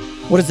yards.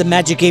 What does the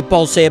Magic 8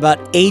 Ball say about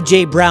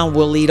A.J. Brown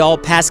will lead all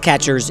pass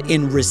catchers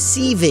in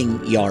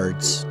receiving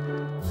yards?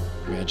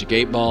 Magic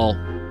 8 Ball.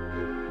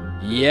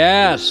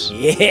 Yes.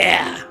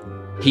 Yeah.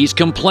 He's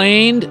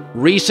complained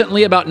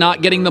recently about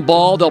not getting the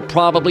ball. They'll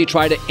probably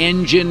try to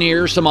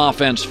engineer some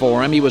offense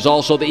for him. He was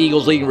also the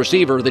Eagles' leading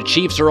receiver. The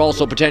Chiefs are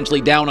also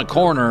potentially down a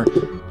corner.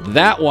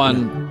 That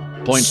one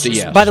points to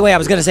yes. By the way, I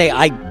was going to say,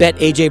 I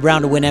bet A.J.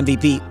 Brown to win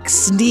MVP.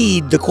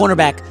 Snead, the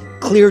cornerback,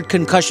 cleared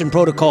concussion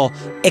protocol,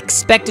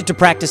 expected to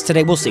practice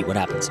today. We'll see what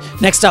happens.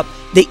 Next up,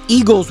 the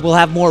Eagles will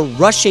have more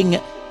rushing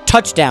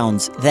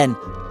touchdowns than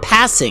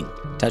passing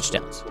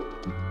touchdowns.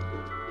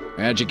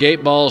 Magic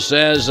 8 Ball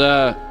says,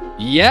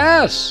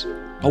 yes.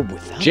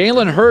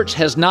 Jalen Hurts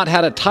has not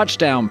had a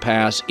touchdown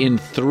pass in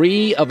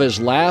 3 of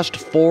his last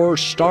 4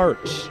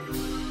 starts.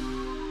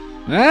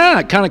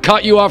 It kind of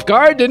caught you off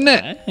guard, didn't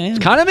it? It's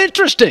kind of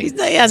interesting.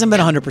 He hasn't been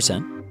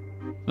 100%.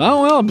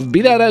 Oh, well,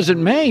 be that as it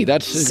may.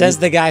 Says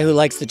the guy who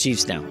likes the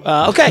Chiefs now.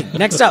 Okay,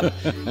 next up.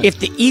 If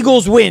the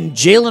Eagles win,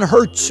 Jalen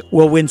Hurts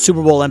will win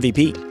Super Bowl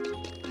MVP.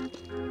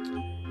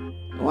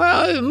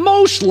 Well,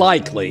 most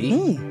likely.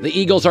 The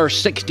Eagles are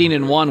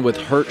 16-1 with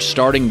Hurts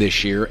starting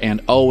this year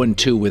and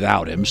 0-2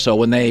 without him. So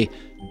when they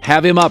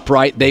have him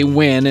upright, they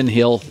win, and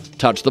he'll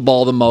touch the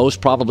ball the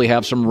most, probably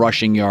have some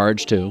rushing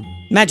yards too.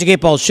 Magic 8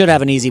 Ball should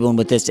have an easy one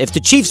with this. If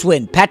the Chiefs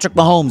win, Patrick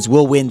Mahomes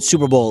will win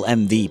Super Bowl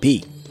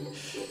MVP.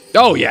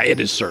 Oh, yeah, it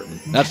is certain.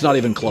 That's not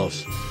even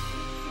close.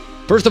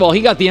 First of all,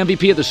 he got the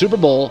MVP at the Super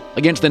Bowl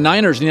against the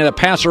Niners, and he had a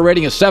passer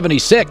rating of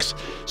 76.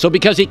 So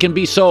because he can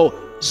be so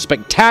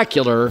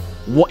spectacular,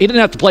 he didn't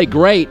have to play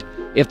great.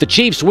 If the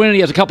Chiefs win and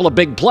he has a couple of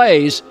big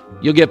plays,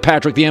 you'll give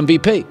Patrick the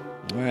MVP.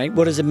 All right,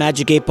 what does the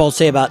Magic 8 Ball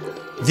say about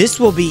this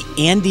will be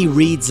Andy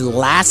Reid's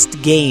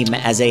last game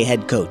as a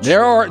head coach?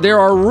 There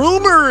are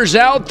rumors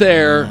out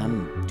there.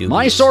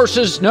 My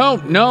sources,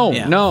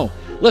 no.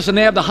 Listen,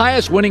 they have the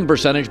highest winning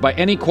percentage by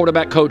any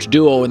quarterback-coach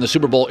duo in the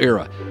Super Bowl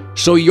era.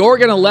 So you're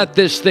going to let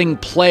this thing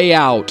play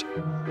out.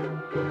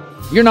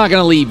 You're not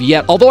going to leave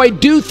yet. Although I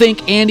do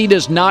think Andy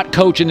does not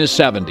coach in his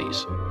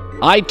 70s.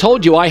 I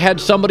told you I had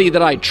somebody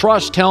that I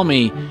trust tell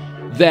me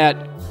that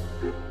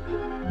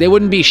they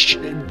wouldn't be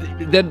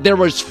that there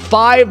was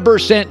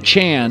 5%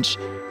 chance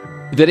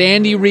that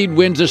Andy Reid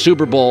wins the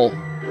Super Bowl,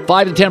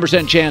 5 to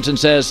 10% chance, and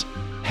says,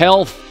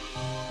 health,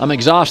 I'm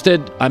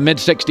exhausted, I'm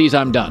mid-60s,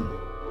 I'm done.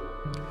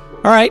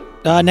 All right,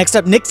 next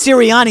up, Nick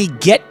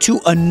Sirianni get to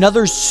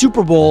another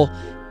Super Bowl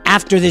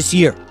after this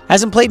year.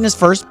 Hasn't played in his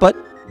first, but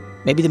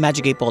maybe the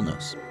Magic 8 Ball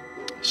knows.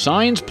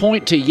 Signs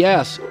point to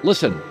yes.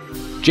 Listen,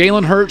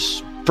 Jalen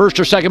Hurts, first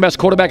or second best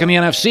quarterback in the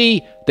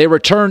NFC. They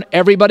return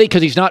everybody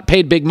because he's not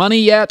paid big money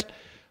yet.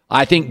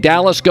 I think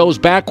Dallas goes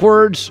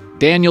backwards.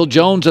 Daniel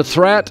Jones a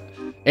threat.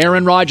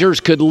 Aaron Rodgers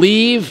could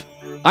leave.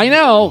 I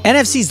know.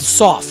 NFC's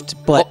soft,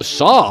 but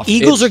soft.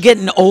 Eagles are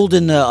getting old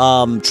in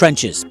the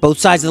trenches. Both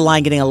sides of the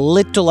line getting a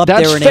little up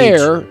there in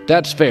age.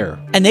 That's fair.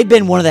 And they've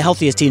been one of the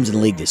healthiest teams in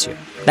the league this year.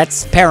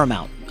 That's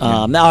paramount.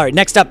 All right,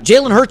 next up,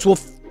 Jalen Hurts will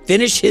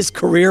finish his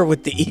career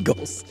with the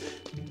Eagles.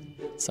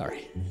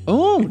 Sorry.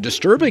 Oh,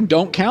 disturbing.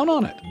 Don't count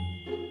on it.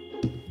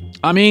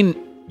 I mean,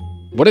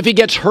 what if he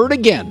gets hurt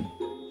again?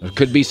 There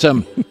could be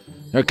some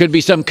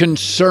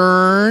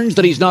concerns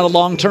that he's not a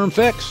long-term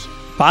fix.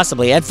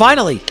 Possibly. And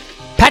finally,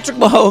 Patrick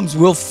Mahomes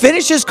will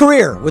finish his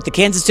career with the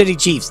Kansas City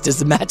Chiefs. Does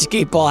the Magic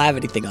 8 Ball have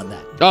anything on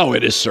that? Oh,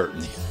 it is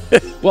certain.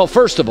 Well,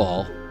 first of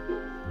all,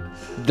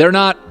 they're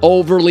not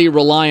overly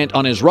reliant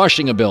on his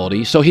rushing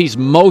ability, so he's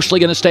mostly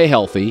going to stay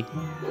healthy.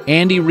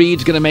 Andy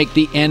Reid's going to make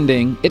the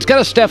ending. It's got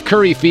a Steph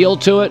Curry feel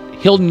to it.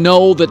 He'll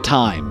know the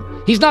time.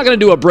 He's not going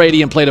to do a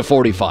Brady and play to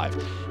 45.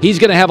 He's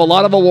going to have a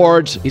lot of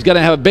awards. He's going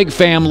to have a big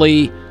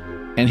family,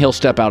 and he'll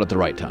step out at the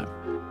right time.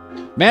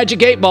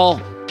 Magic 8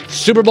 Ball,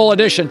 Super Bowl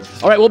edition.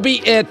 All right, we'll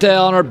be at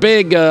on our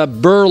big,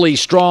 burly,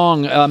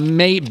 strong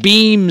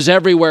beams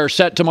everywhere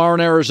set tomorrow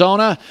in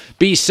Arizona.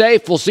 Be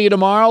safe. We'll see you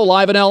tomorrow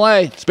live in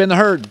L.A. It's been The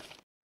Herd.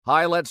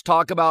 Hi, let's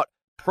talk about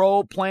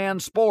Pro Plan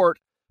Sport.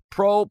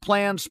 Pro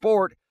Plan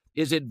Sport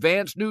is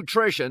advanced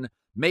nutrition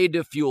made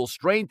to fuel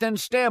strength and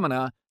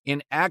stamina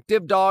in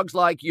active dogs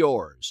like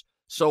yours.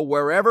 So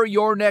wherever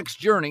your next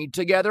journey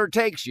together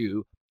takes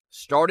you,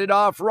 start it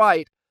off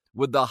right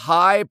with the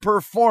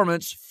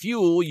high-performance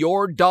fuel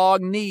your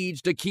dog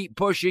needs to keep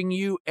pushing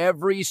you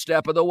every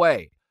step of the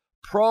way.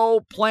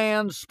 Pro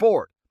Plan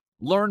Sport.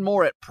 Learn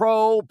more at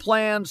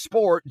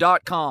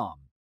ProPlansport.com.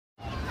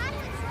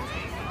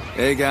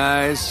 Hey,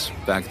 guys.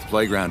 Back at the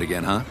playground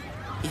again, huh?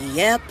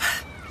 Yep.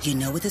 You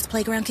know what this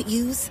playground could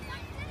use?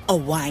 A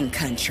wine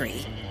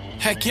country.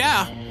 Heck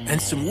yeah, and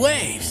some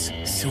waves,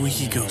 so we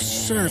could go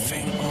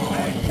surfing.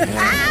 Oh,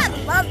 yeah.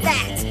 Love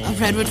that. A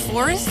redwood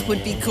forest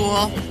would be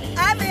cool.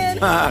 I'm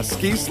in.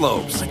 Ski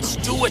slopes. Let's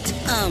do it.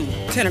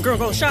 Can a girl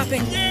go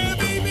shopping? Yeah,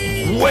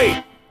 baby.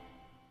 Wait.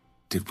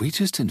 Did we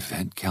just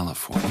invent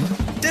California?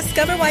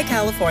 Discover why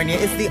California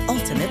is the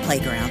ultimate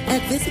playground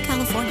at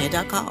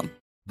visitcalifornia.com.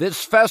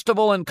 This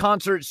festival and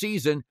concert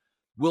season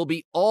will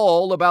be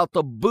all about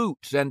the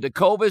boots, and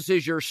Tecovas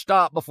is your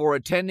stop before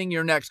attending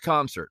your next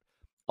concert.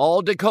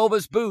 All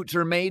Tecovas boots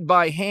are made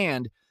by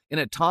hand in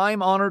a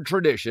time-honored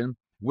tradition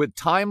with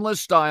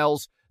timeless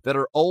styles that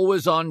are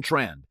always on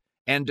trend.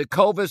 And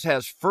Tecovas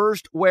has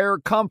first wear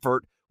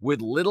comfort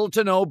with little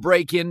to no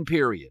break-in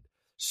period.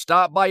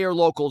 Stop by your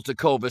local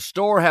Tecovas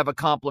store, have a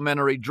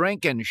complimentary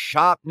drink, and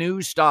shop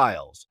new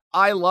styles.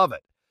 I love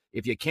it.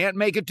 If you can't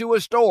make it to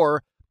a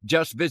store,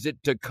 just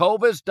visit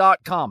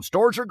Tecovas.com.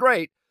 Stores are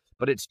great,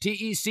 but it's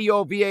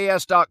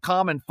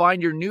TECOVAS.com and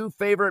find your new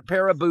favorite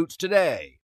pair of boots today.